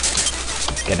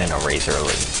 Gorlash. Get in a Razor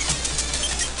Leaf.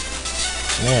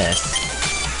 Miss.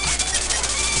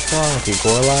 What's wrong with you,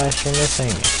 Gorlash? You're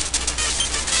missing.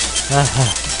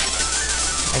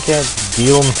 I can't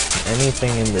deal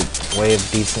anything in the way of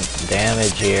decent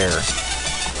damage here.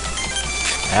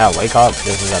 Ah, wake up.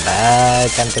 This is a bad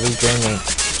time to be dreaming.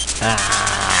 Ah.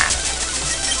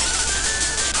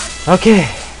 Okay.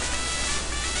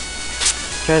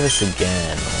 Let's try this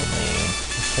again, only.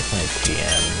 Let's check my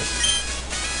TMs.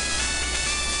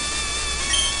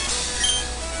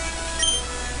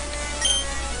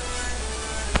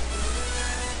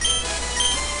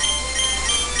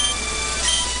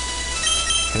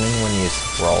 Can anyone use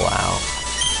roll out?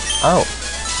 Oh!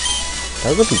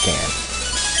 Togepi can.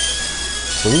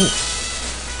 Sweet!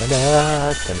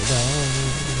 Da-da, da-da,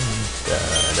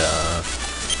 da-da.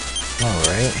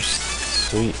 Alright.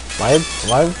 Sweet.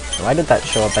 Why did that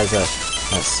show up as a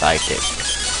psychic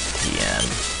TM?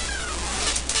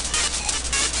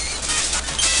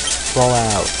 Roll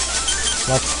out.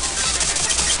 What?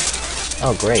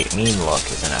 Oh great, mean look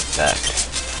is an effect.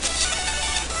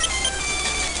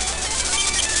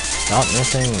 Stop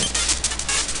missing.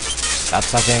 Stop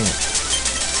sucking.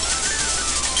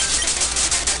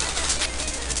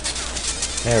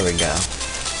 There we go.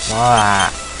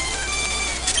 Ah.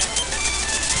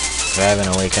 Do I have an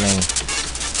awakening?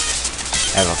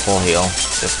 I have a full heal.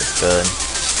 This is good.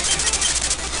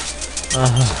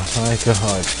 Oh my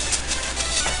god.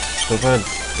 So good.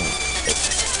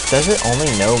 Does it only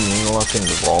know mean look and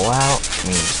rollout? I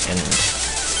mean, and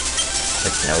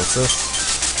hypnosis?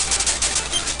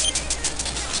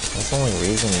 That's the only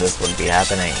reason this would be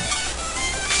happening.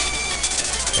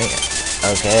 Dang it.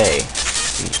 Okay.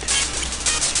 Sweet.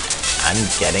 I'm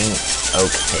getting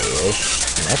okay-ish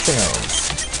metronomes.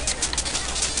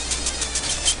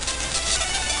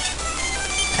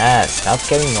 Ah, stop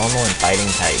getting normal and fighting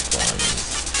type ones.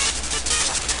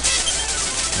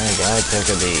 Oh my god,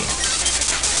 Togepi.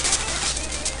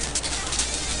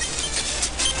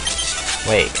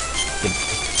 Wait.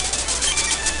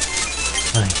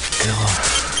 My god.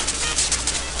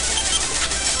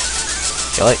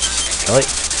 Kill it. Kill it.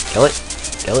 Kill it.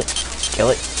 Kill it. Kill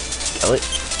it. Kill it.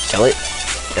 Kill it.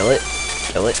 Kill it.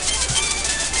 Kill it.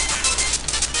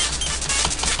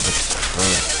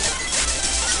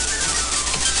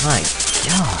 My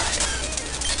god.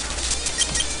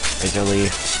 Razor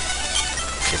Leaf.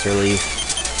 Razor Leaf.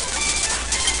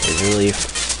 Razor Leaf.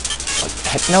 What?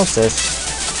 Hypnosis.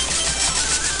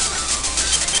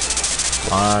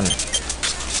 Come on.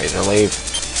 Razor Leaf.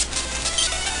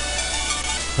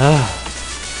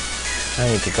 I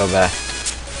need to go back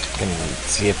and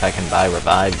see if I can buy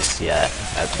revives yet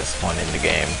at this point in the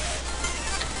game.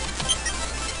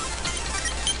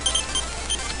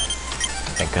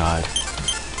 Thank god.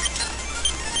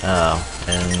 Oh,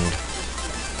 and...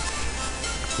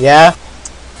 yeah?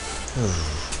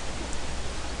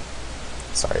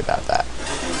 Sorry about that.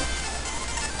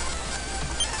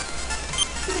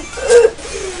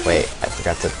 Wait, I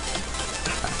forgot to...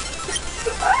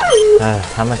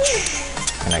 how much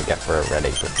can I get for a red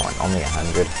acorn? Only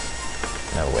 100?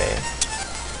 No way.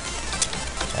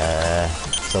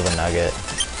 Silver nugget.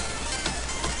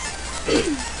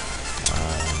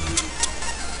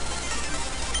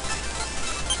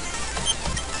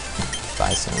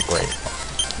 Buy some great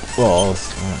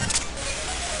balls.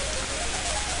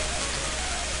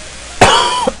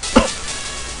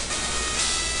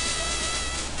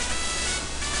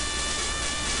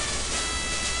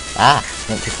 Ah,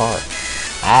 went too far.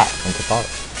 Ah, went too far.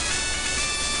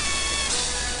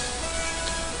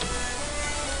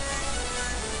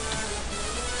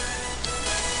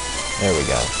 There we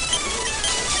go.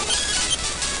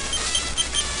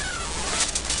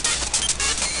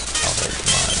 Alright,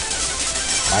 come on.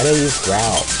 Why do I use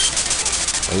growl?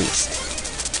 Waste.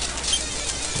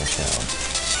 Michelle.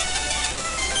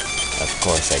 Of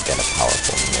course I get a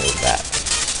powerful move that.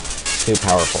 Three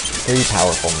powerful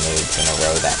moves in a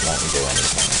row that won't do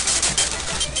anything.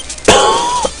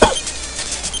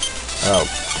 Oh,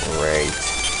 great.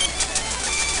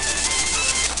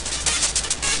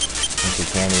 And she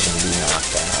can't even be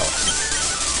knocked out.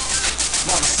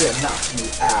 Mama said knock you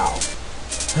out.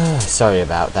 Sorry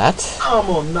about that. I'm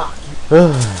gonna knock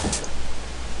you.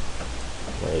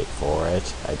 Wait for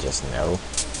it. I just know.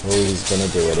 Oh, he's gonna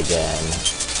do it again.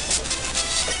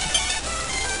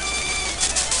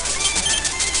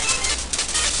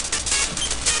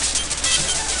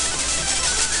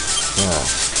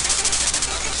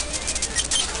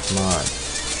 Come on.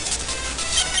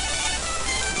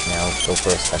 Now, go for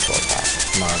a special attack.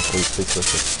 Come on, please, please, please,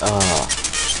 please. Oh.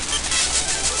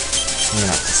 I'm gonna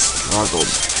have to struggle.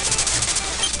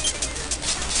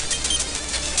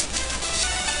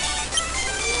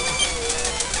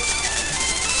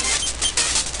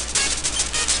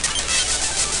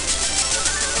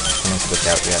 Can I switch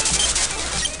out yet?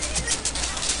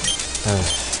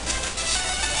 Oh.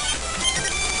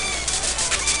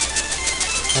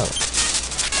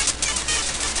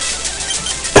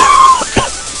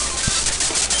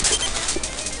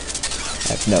 I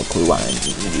have no clue why I'm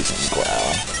using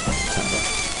growl.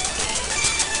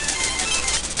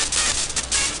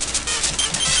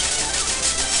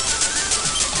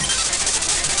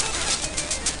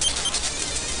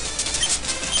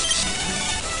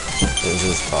 This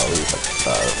is probably the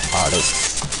hardest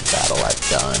battle I've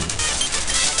done.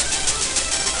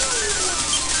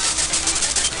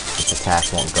 Its attack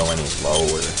won't go any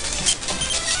lower.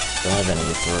 Don't have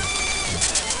any for...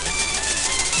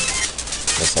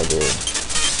 yes, I do.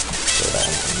 So that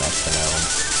I'm metronome.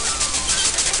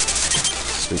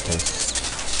 Sweetness.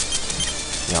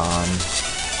 Yawn.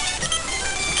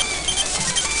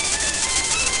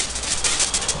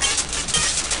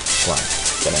 Come on,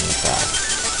 get in the attack.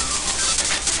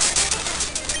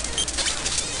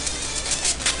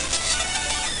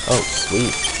 Oh,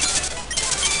 sweet.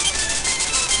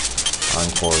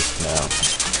 Encore now.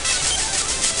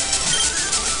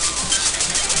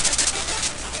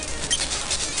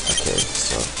 Okay,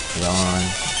 so yawn.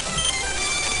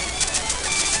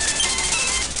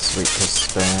 Sweet kiss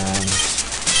spam.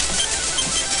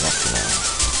 Metronome.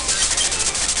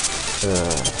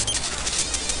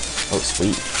 Oh,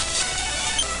 sweet.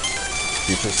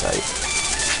 Future sight.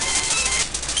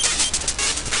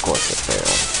 Of course it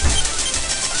failed.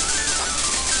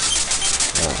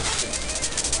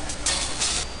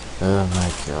 Oh my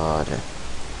god.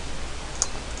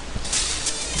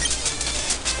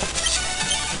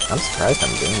 I'm surprised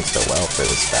I'm doing so well for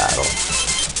this battle.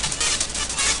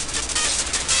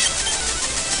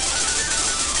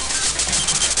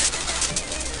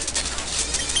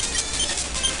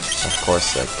 Of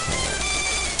course I can't.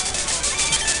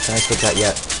 Can I switch that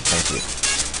yet? Thank you.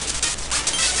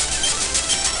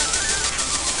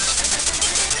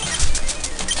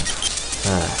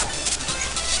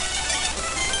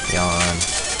 Yawn.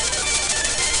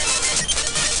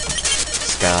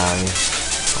 Sky.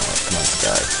 Oh, come on,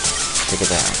 Sky. Take it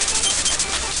down.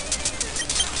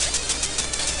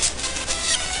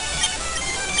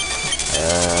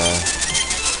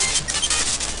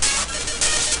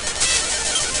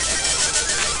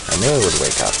 I knew it would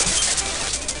wake up.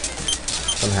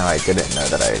 Somehow I didn't know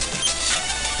that I'd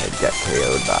get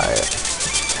KO'd by it.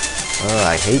 Oh,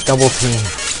 I hate double team.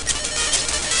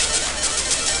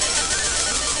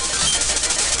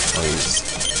 Please.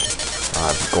 I'll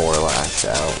have Gore lash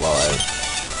out while I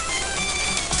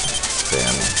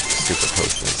spam super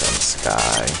potions on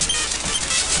Sky.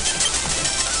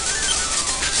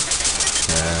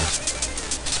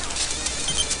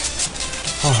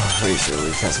 Oh, reach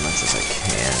as much as I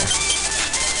can.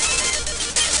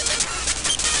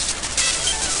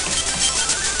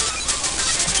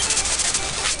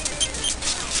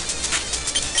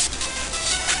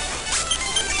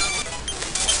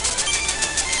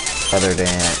 Feather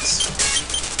Dance.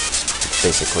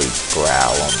 Basically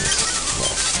growlums.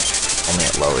 Well, only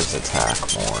it lowers attack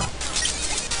more.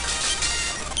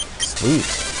 Sweet.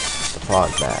 The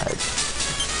frog bag.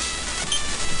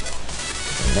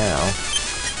 And now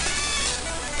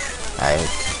I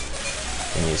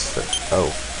can use the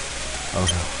oh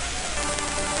no.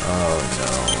 Oh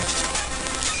no.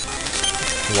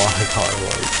 Why,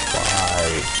 Carlos?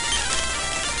 Why?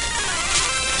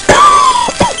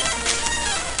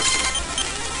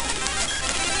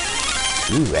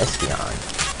 Ooh, Espeon.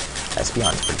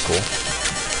 Espeon's pretty cool.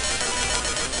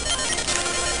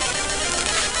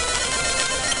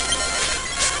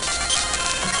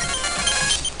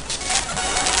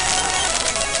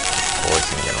 Of course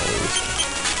I'm gonna lose.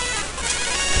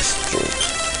 This jerk.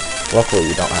 Luckily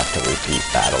you don't have to repeat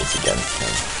battles against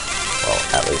him. Well,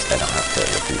 at least I don't have to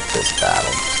repeat this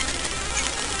battle.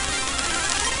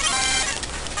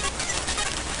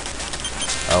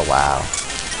 Oh wow.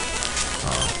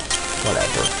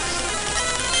 Whatever.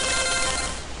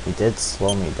 He did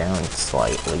slow me down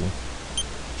slightly.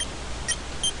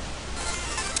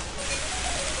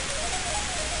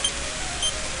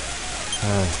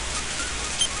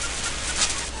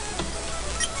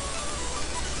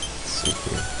 Let's see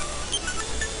here.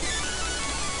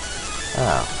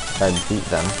 Oh, I beat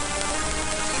them.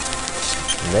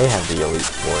 They have the Elite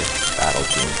Four battle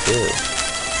team too.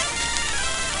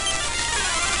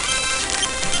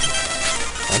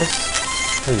 Why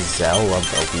does Zell love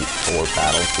the Elite Four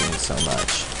battle team so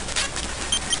much?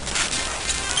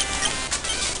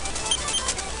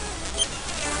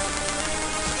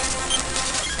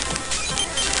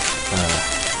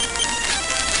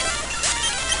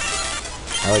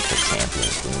 I like the champion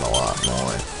team a lot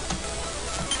more.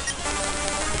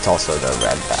 It's also the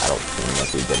red battle team,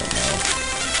 if we didn't know.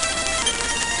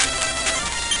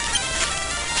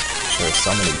 There's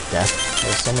so many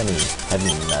there's so many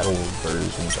heavy metal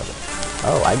versions of it.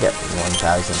 Oh, I get 1,000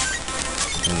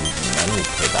 money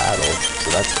per battle, so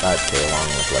that's 5k along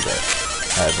with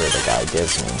however the guy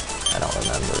gives me. I don't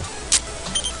remember.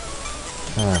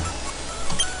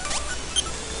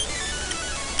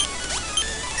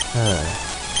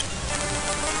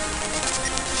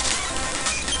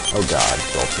 Oh god,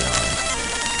 Jolteon.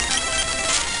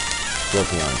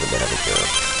 Jolteon's a bit of a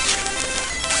jerk.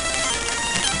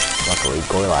 Luckily,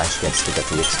 Gorlash gets to get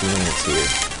the experience here.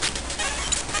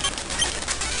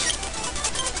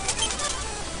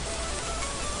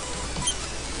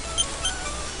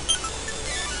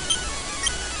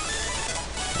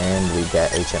 And we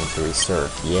get HM3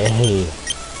 Surf. Yay!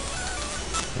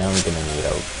 Now I'm gonna need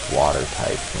a water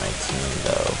type for my team,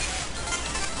 though.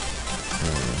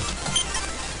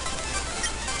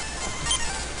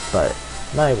 But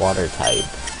my water type,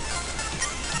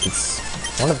 it's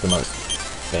one of the most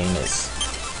famous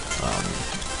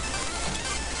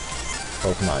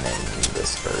Pokemon in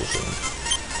this version.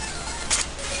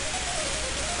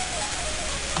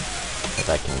 If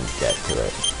I can get to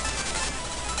it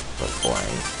before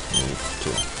I need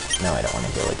to. No, I don't want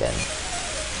to heal again.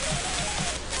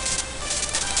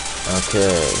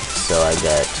 Okay, so I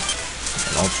get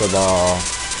an Ultra Ball,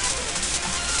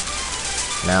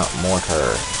 Mount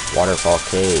Mortar, Waterfall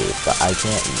Cave, but I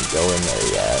can't go in there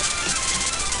yet.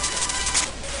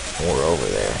 Or over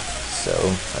there. So,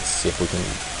 let's see if we can...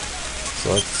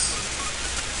 So let's...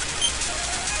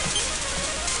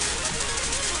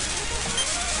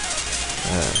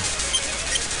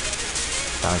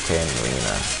 Fontaine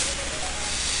Arena.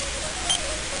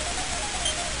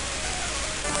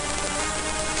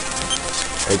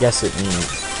 I guess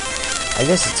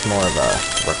it's more of a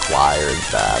required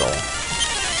battle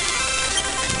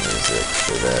music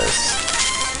for this.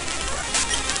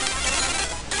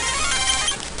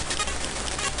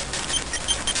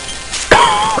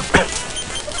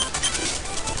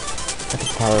 At the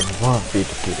power of love be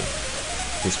defeated.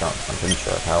 He's strong, I'm pretty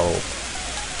sure. How old?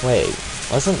 Wait,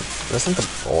 wasn't the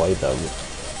boy the...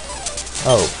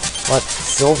 Oh, what?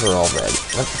 Silver already.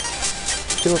 What?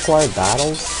 2 required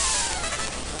battles?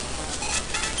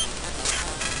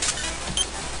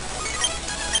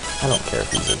 I don't care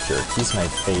if he's a jerk. He's my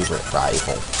favorite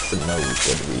rival for no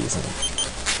good reason.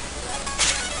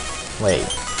 Wait,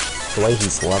 the way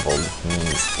he's leveled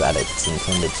means that it's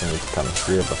intended for me to come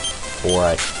here before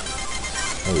I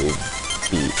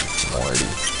beat Morty.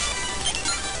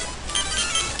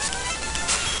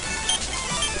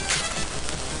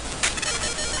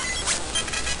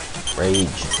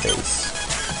 Rage face.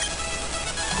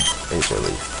 Razor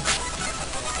leaf.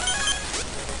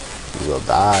 You will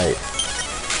die.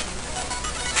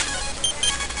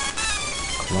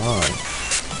 Come on.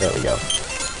 There we go.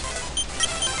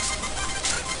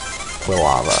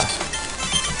 Quillava.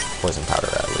 Poison powder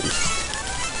at least.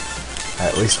 I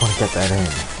at least want to get that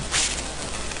in.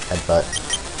 Headbutt.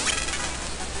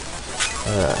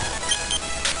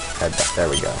 Headbutt. There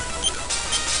we go.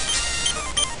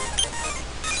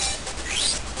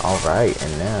 Alright,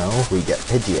 and now we get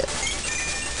Pidgeot.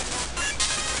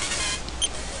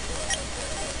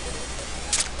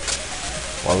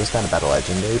 What was that about a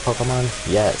legendary Pokemon?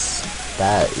 Yes,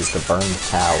 that is the Burned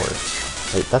Tower.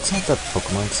 Wait, that's not the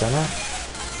Pokemon Center?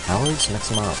 Towers? Mix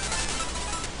them up.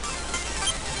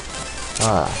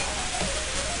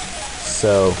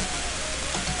 So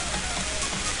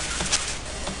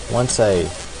once I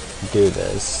do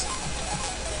this,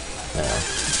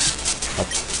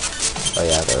 oh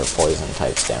yeah, there are poison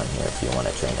types down here if you want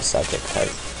to train a psychic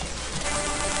type.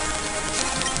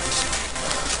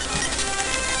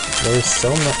 There's so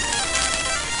much.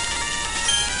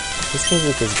 This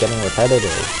music is getting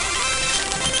repetitive.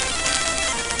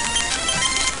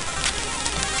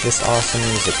 This awesome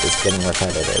music is getting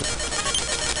repetitive.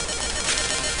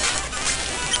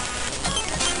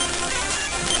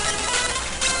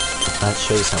 That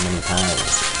shows how many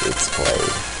times it's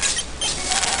played.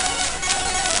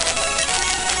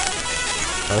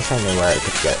 I wish I knew where I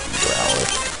could get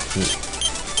Growlithe.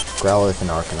 Growlithe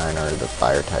and Arcanine are the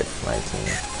fire type for my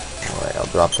team. Alright, I'll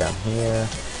drop down here.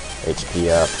 HP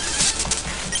up.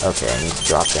 Okay, I need to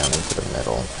drop down into the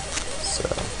middle. So.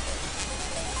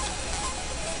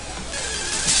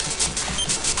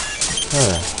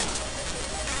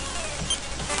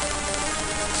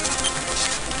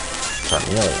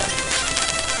 Charmeleon.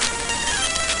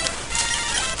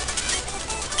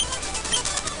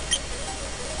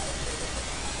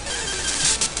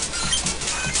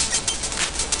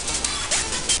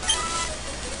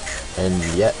 And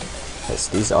yet, yes,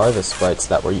 these are the sprites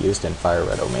that were used in Fire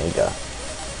Red Omega.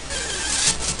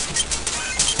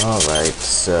 Alright,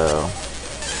 so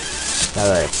now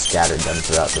that I've scattered them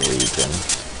throughout the region,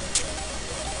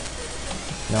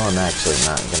 no, I'm actually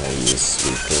not gonna use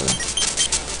Suicune.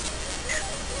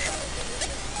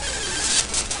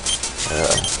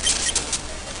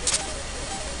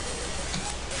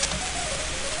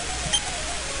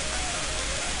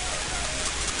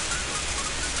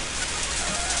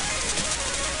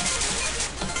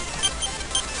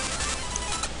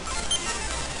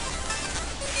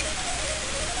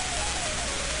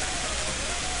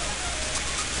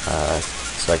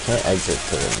 So I can't exit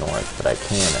to the north, but I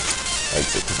can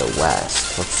exit to the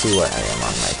west. Let's see where I am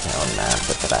on my town map,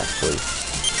 if it actually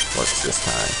works this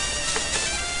time.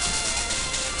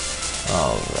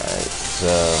 Alright,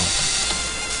 so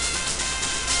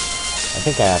I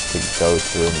think I have to go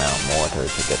through Mount Mortar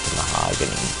to get to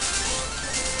Mahogany.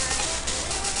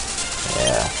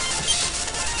 Yeah.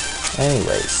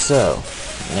 Anyway, so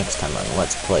next time on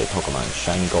Let's Play Pokemon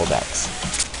ShinyGold X,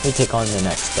 we take on the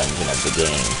next dungeon of the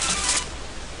game,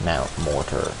 Mount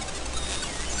Mortar.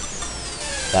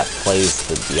 That plays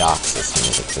the Deoxys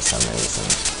music for some reason.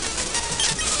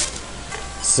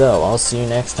 So, I'll see you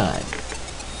next time.